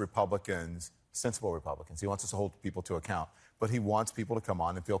wants Republicans, sensible Republicans. He wants us to hold people to account, but he wants people to come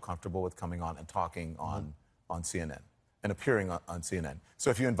on and feel comfortable with coming on and talking on CNN. And appearing on CNN.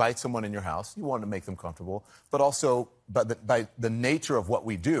 So if you invite someone in your house, you want to make them comfortable. But also, by the nature of what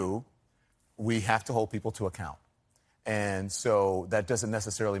we do, we have to hold people to account. And so that doesn't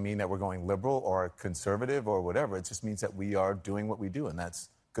necessarily mean that we're going liberal or conservative or whatever. It just means that we are doing what we do, and that's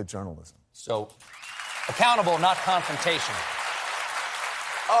good journalism. So accountable, not confrontational.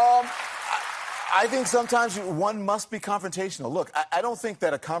 I think sometimes one must be confrontational. Look, I don't think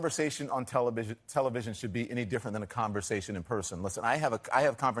that a conversation on television should be any different than a conversation in person. Listen, I have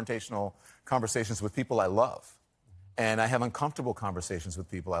confrontational conversations with people I love, and I have uncomfortable conversations with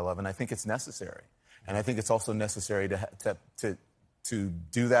people I love, and I think it's necessary. And I think it's also necessary to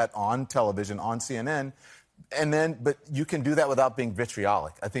do that on television, on CNN, but you can do that without being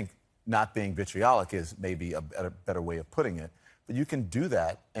vitriolic. I think not being vitriolic is maybe a better way of putting it, but you can do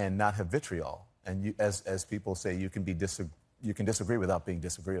that and not have vitriol. And you, as people say, you can disagree without being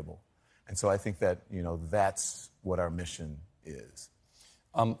disagreeable. And so I think that, that's what our mission is.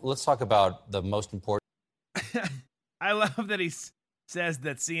 Let's talk about the most important. I love that he says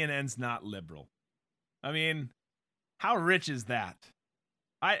that CNN's not liberal. I mean, how rich is that?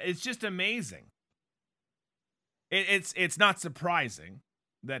 It's just amazing. It's not surprising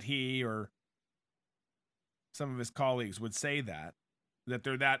that he or some of his colleagues would say that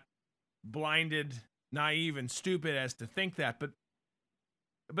they're that blinded, naive, and stupid as to think that,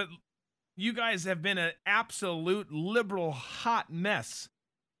 but you guys have been an absolute liberal hot mess,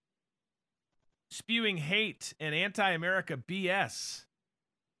 spewing hate and anti-America BS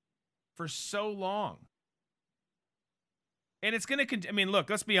for so long. And it's going to, look,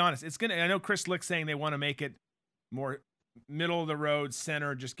 let's be honest. I know Chris Licht's saying they want to make it more middle of the road,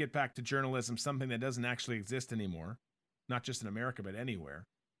 center, just get back to journalism, something that doesn't actually exist anymore, not just in America, but anywhere.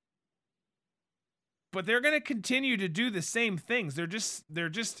 But they're going to continue to do the same things. It's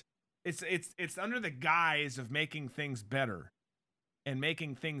under the guise of making things better and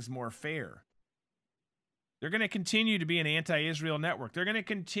making things more fair. They're going to continue to be an anti-Israel network. They're going to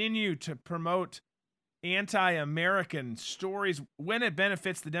continue to promote anti-American stories when it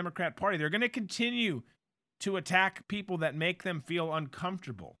benefits the Democrat Party. They're going to continue to attack people that make them feel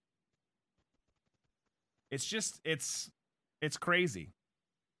uncomfortable. It's just, it's crazy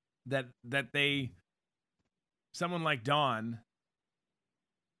that someone like Don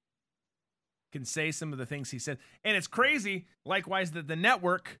can say some of the things he said. And it's crazy, likewise, that the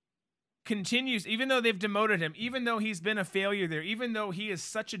network continues, even though they've demoted him, even though he's been a failure there, even though he is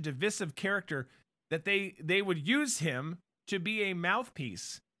such a divisive character, that they would use him to be a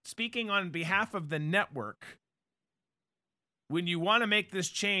mouthpiece, speaking on behalf of the network. When you want to make this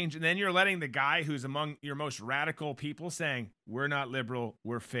change, and then you're letting the guy who's among your most radical people saying, we're not liberal,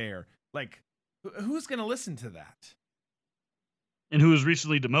 we're fair. Like, who's going to listen to that? And who was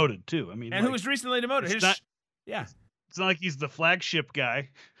recently demoted too. I mean, and who was recently demoted. It's not like he's the flagship guy.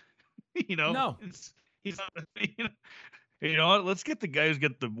 No. He's not, you know what? Let's get the guy who's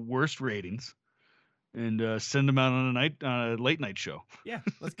got the worst ratings and send him out on a late night show. Yeah,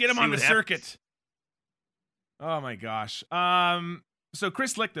 let's get him on the circuit. Oh my gosh. So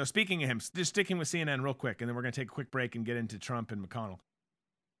Chris Licht, though, speaking of him, just sticking with CNN real quick, and then we're going to take a quick break and get into Trump and McConnell.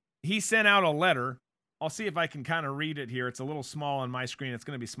 He sent out a letter. I'll see if I can kind of read it here. It's a little small on my screen. It's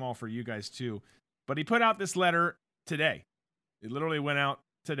going to be small for you guys too. But he put out this letter today. It literally went out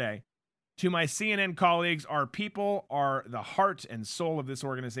today. To my CNN colleagues, our people are the heart and soul of this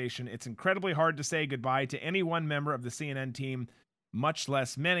organization. It's incredibly hard to say goodbye to any one member of the CNN team, much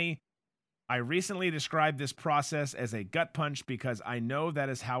less many. I recently described this process as a gut punch because I know that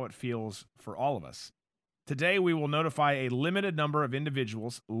is how it feels for all of us. Today, we will notify a limited number of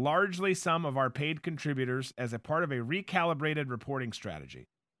individuals, largely some of our paid contributors, as a part of a recalibrated reporting strategy.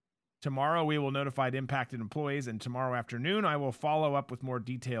 Tomorrow, we will notify impacted employees, and tomorrow afternoon, I will follow up with more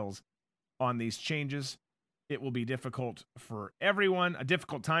details on these changes. It will be difficult for everyone, a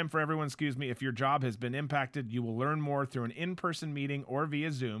difficult time for everyone, If your job has been impacted, you will learn more through an in-person meeting or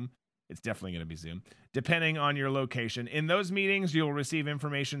via Zoom. It's definitely going to be Zoom, depending on your location. In those meetings, you'll receive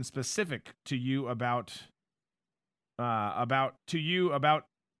information specific to you about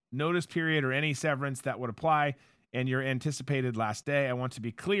notice period or any severance that would apply and your anticipated last day. I want to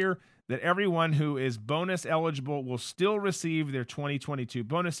be clear that everyone who is bonus eligible will still receive their 2022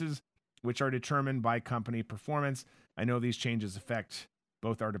 bonuses, which are determined by company performance. I know these changes affect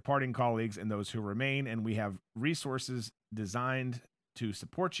both our departing colleagues and those who remain, and we have resources designed to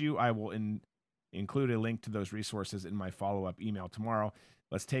support you. I will include a link to those resources in my follow-up email tomorrow.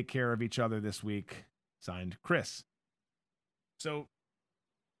 Let's take care of each other this week. Signed, Chris. So,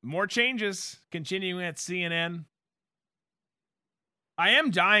 more changes continuing at CNN. I am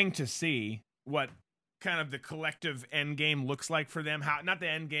dying to see what kind of the collective end game looks like for them. How, not the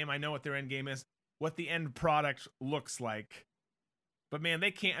end game, I know what their end game is, what the end product looks like. But man,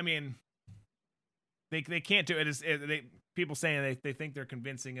 they can't, I mean, they can't do it. People saying they think they're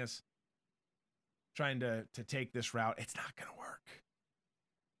convincing us, trying to take this route. It's not going to work.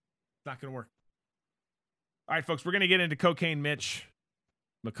 It's not going to work. All right, folks, we're going to get into Cocaine Mitch,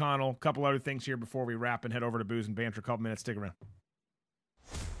 McConnell, a couple other things here before we wrap and head over to Booze and Banter. A couple minutes. Stick around.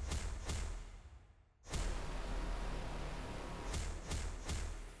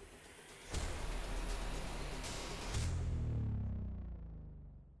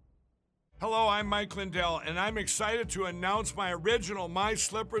 Hello, I'm Mike Lindell, and I'm excited to announce my original My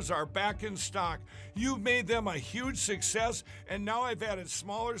Slippers are back in stock. You've made them a huge success, and now I've added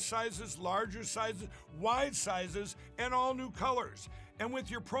smaller sizes, larger sizes, wide sizes, and all new colors. And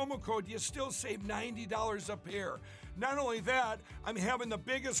with your promo code, you still save $90 a pair. Not only that, I'm having the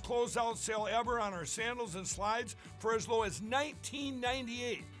biggest closeout sale ever on our sandals and slides for as low as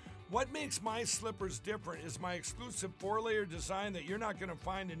 $19.98. What makes my slippers different is my exclusive 4-layer design that you're not going to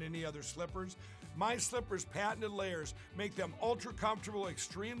find in any other slippers. My slippers' patented layers make them ultra comfortable,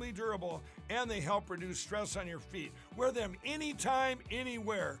 extremely durable, and they help reduce stress on your feet. Wear them anytime,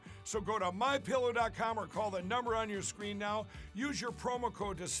 anywhere. So go to mypillow.com or call the number on your screen now. Use your promo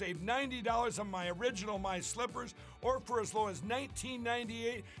code to save $90 on my original My Slippers, or for as low as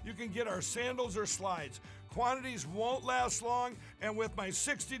 $19.98, you can get our sandals or slides. Quantities won't last long, and with my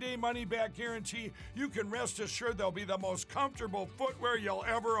 60-day money-back guarantee, you can rest assured they'll be the most comfortable footwear you'll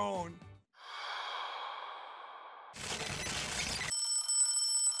ever own.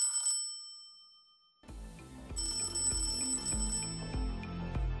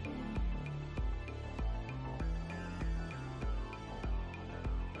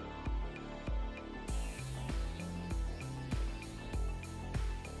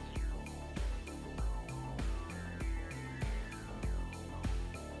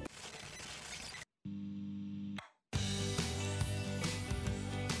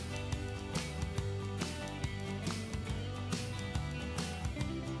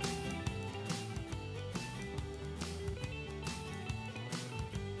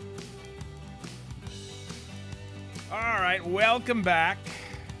 All right, welcome back.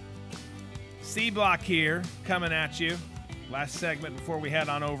 C-Block here, coming at you. Last segment before we head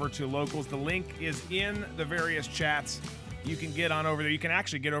on over to locals. The link is in the various chats. You can get on over there. You can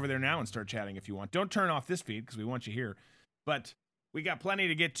actually get over there now and start chatting if you want. Don't turn off this feed because we want you here. But we got plenty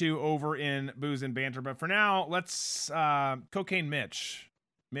to get to over in Booze and Banter. But for now, let's Cocaine Mitch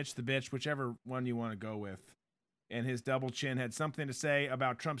the bitch, whichever one you want to go with. And his double chin had something to say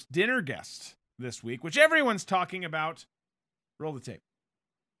about Trump's dinner guest this week, which everyone's talking about. Roll the tape.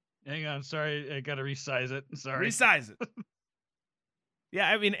 Hang on, sorry, I gotta resize it. Sorry. Resize it. Yeah,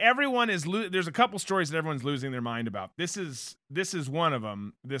 I mean, everyone is there's a couple stories that everyone's losing their mind about. This is one of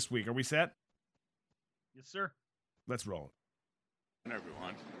them this week. Are we set? Yes, sir. Let's roll.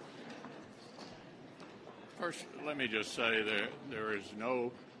 Everyone. First, let me just say that there is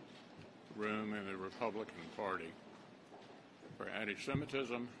no room in the Republican Party for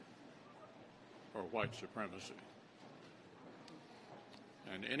anti-Semitism or white supremacy.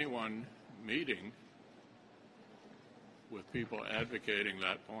 And anyone meeting with people advocating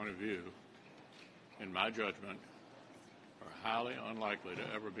that point of view, in my judgment, are highly unlikely to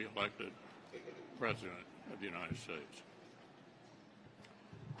ever be elected President of the United States.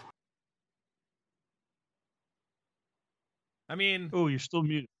 I mean... Oh, you're still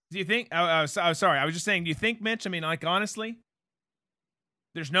muted. Do you think... sorry, I was just saying, do you think, Mitch, I mean, like, honestly,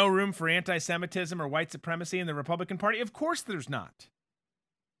 there's no room for anti-Semitism or white supremacy in the Republican Party? Of course there's not.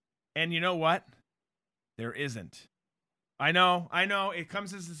 And you know what? There isn't. I know, it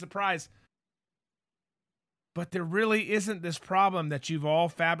comes as a surprise. But there really isn't this problem that you've all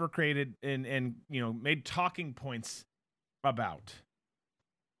fabricated and made talking points about.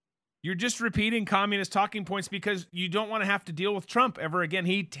 You're just repeating communist talking points because you don't want to have to deal with Trump ever again.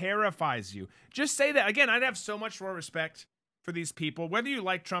 He terrifies you. Just say that. Again, I'd have so much more respect for these people, whether you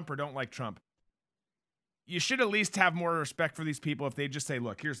like Trump or don't like Trump. You should at least have more respect for these people if they just say,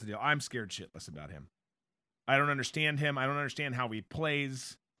 look, here's the deal. I'm scared shitless about him. I don't understand him. I don't understand how he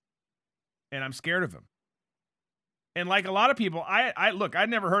plays. And I'm scared of him. And like a lot of people, I'd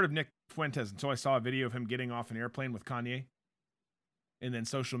never heard of Nick Fuentes until I saw a video of him getting off an airplane with Kanye. And then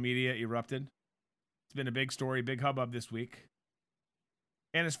social media erupted. It's been a big story, big hubbub this week.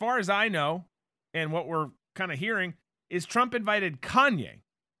 And as far as I know, and what we're kind of hearing, is Trump invited Kanye,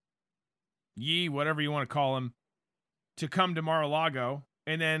 whatever you want to call him, to come to Mar-a-Lago.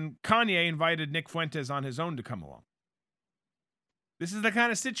 And then Kanye invited Nick Fuentes on his own to come along. This is the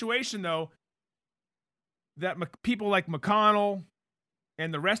kind of situation, though, that people like McConnell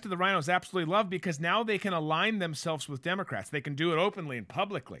and the rest of the rhinos absolutely love, because now they can align themselves with Democrats. They can do it openly and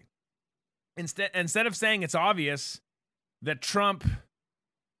publicly. Instead of saying it's obvious that Trump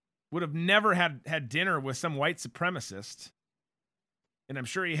would have never had dinner with some white supremacist, and I'm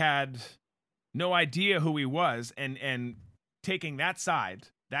sure he had no idea who he was, and taking that side,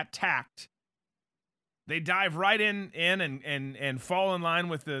 that tact, they dive right in and fall in line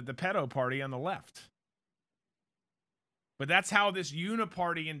with the pedo party on the left. But that's how this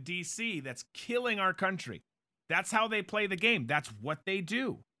uniparty in D.C. that's killing our country, that's how they play the game. That's what they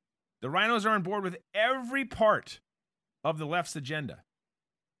do. The rhinos are on board with every part of the left's agenda.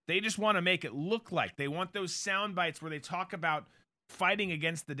 They just want to make it look like they want those sound bites where they talk about fighting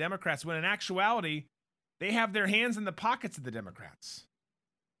against the Democrats, when in actuality, they have their hands in the pockets of the Democrats.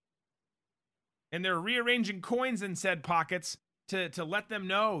 And they're rearranging coins in said pockets to let them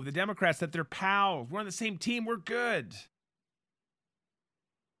know, the Democrats, that they're pals. We're on the same team. We're good.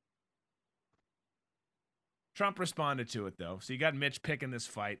 Trump responded to it, though. So you got Mitch picking this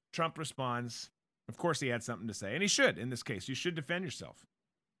fight. Trump responds. Of course, he had something to say. And he should, in this case. You should defend yourself.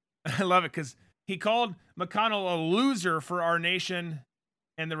 I love it because he called McConnell a loser for our nation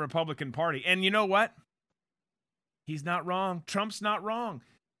and the Republican Party. And you know what? He's not wrong. Trump's not wrong.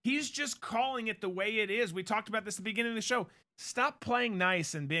 He's just calling it the way it is. We talked about this at the beginning of the show. Stop playing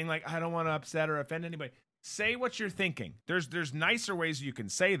nice and being like, I don't want to upset or offend anybody. Say what you're thinking. There's nicer ways you can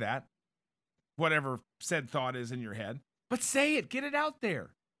say that, whatever said thought is in your head. But say it. Get it out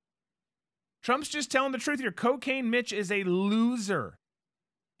there. Trump's just telling the truth here. Cocaine Mitch is a loser.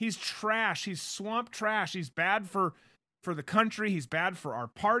 He's trash. He's swamp trash. He's bad for the country. He's bad for our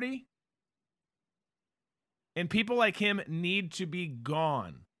party. And people like him need to be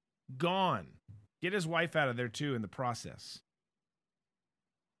gone. Gone. Get his wife out of there, too, in the process.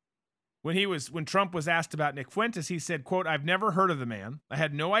 When Trump was asked about Nick Fuentes, he said, quote, I've never heard of the man. I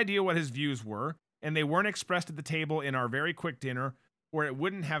had no idea what his views were, and they weren't expressed at the table in our very quick dinner, or it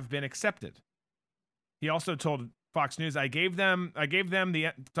wouldn't have been accepted. He also told Fox News, I gave them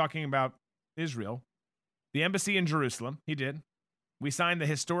talking about Israel, the embassy in Jerusalem. He did. We signed the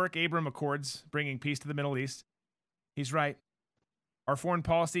historic Abraham Accords, bringing peace to the Middle East. He's right. Our foreign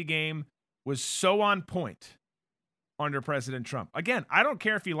policy game was so on point under President Trump. Again, I don't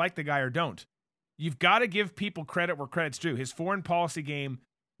care if you like the guy or don't. You've got to give people credit where credit's due. His foreign policy game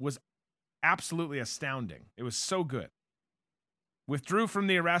was absolutely astounding. It was so good. Withdrew from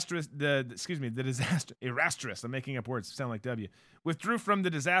the disastrous, I'm making up words, sound like W. Withdrew from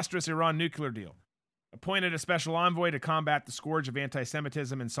the disastrous Iran nuclear deal. Appointed a special envoy to combat the scourge of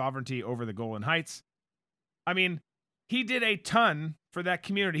anti-Semitism and sovereignty over the Golan Heights. I mean, he did a ton for that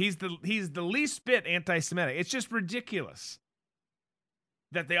community. He's the least bit anti-Semitic. It's just ridiculous.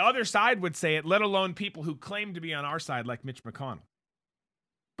 that the other side would say it, let alone people who claim to be on our side like Mitch McConnell.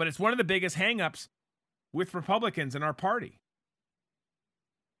 But it's one of the biggest hangups with Republicans in our party.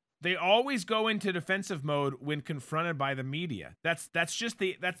 They always go into defensive mode when confronted by the media. That's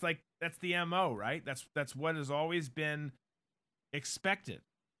the MO, right? That's what has always been expected.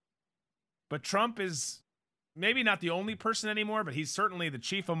 But Trump is maybe not the only person anymore, but he's certainly the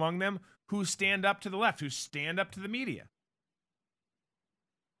chief among them who stand up to the left, who stand up to the media.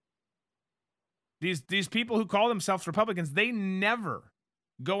 These people who call themselves Republicans, they never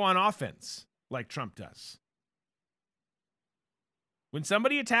go on offense like Trump does. When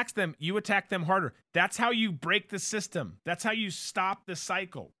somebody attacks them, you attack them harder. That's how you break the system. That's how you stop the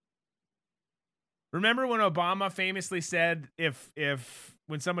cycle. Remember when Obama famously said, if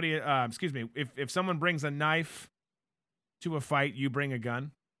someone brings a knife to a fight, you bring a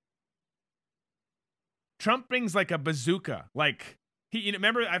gun? Trump brings like a bazooka. Like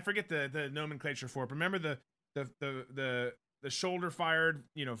remember, I forget the nomenclature for it. But remember the shoulder fired,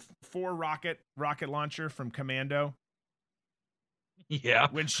 4 rocket launcher from Commando? Yeah.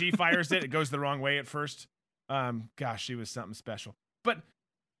 When she fires it goes the wrong way at first. Gosh, she was something special. But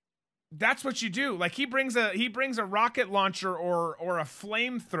that's what you do. Like he brings a rocket launcher or a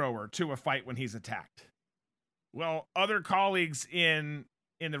flamethrower to a fight when he's attacked. Well, other colleagues in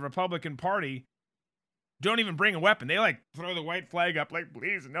the Republican Party don't even bring a weapon. They like throw the white flag up, like,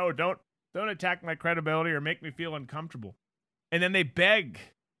 please, no, don't attack my credibility or make me feel uncomfortable. And then they beg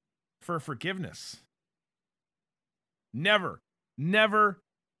for forgiveness. Never,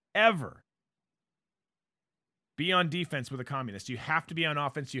 ever be on defense with a communist. You have to be on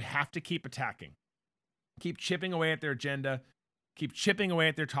offense. You have to keep attacking. Keep chipping away at their agenda. Keep chipping away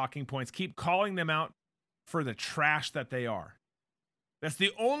at their talking points. Keep calling them out for the trash that they are. That's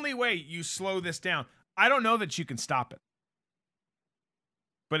the only way you slow this down. I don't know that you can stop it,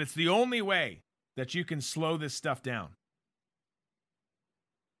 but it's the only way that you can slow this stuff down.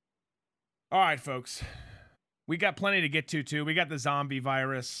 All right, folks. We got plenty to get to, too. We got the zombie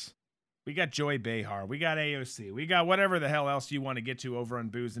virus. We got Joy Behar. We got AOC. We got whatever the hell else you want to get to over on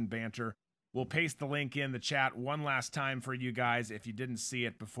Booze and Banter. We'll paste the link in the chat one last time for you guys if you didn't see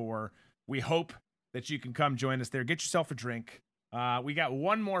it before. We hope that you can come join us there. Get yourself a drink. We got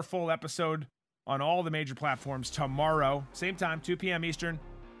one more full episode on all the major platforms tomorrow. Same time, 2 p.m. Eastern.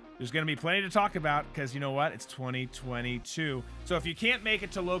 There's going to be plenty to talk about because you know what? It's 2022. So if you can't make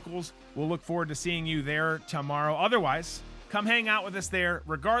it to locals, we'll look forward to seeing you there tomorrow. Otherwise, come hang out with us there.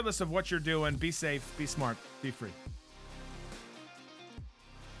 Regardless of what you're doing, be safe, be smart, be free.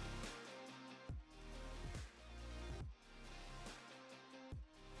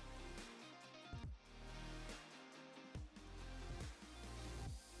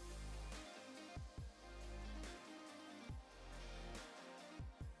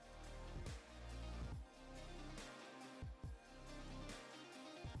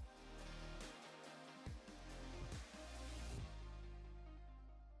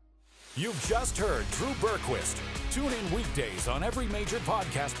 You've just heard Drew Berquist. Tune in weekdays on every major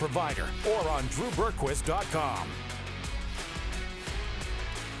podcast provider or on drewberquist.com.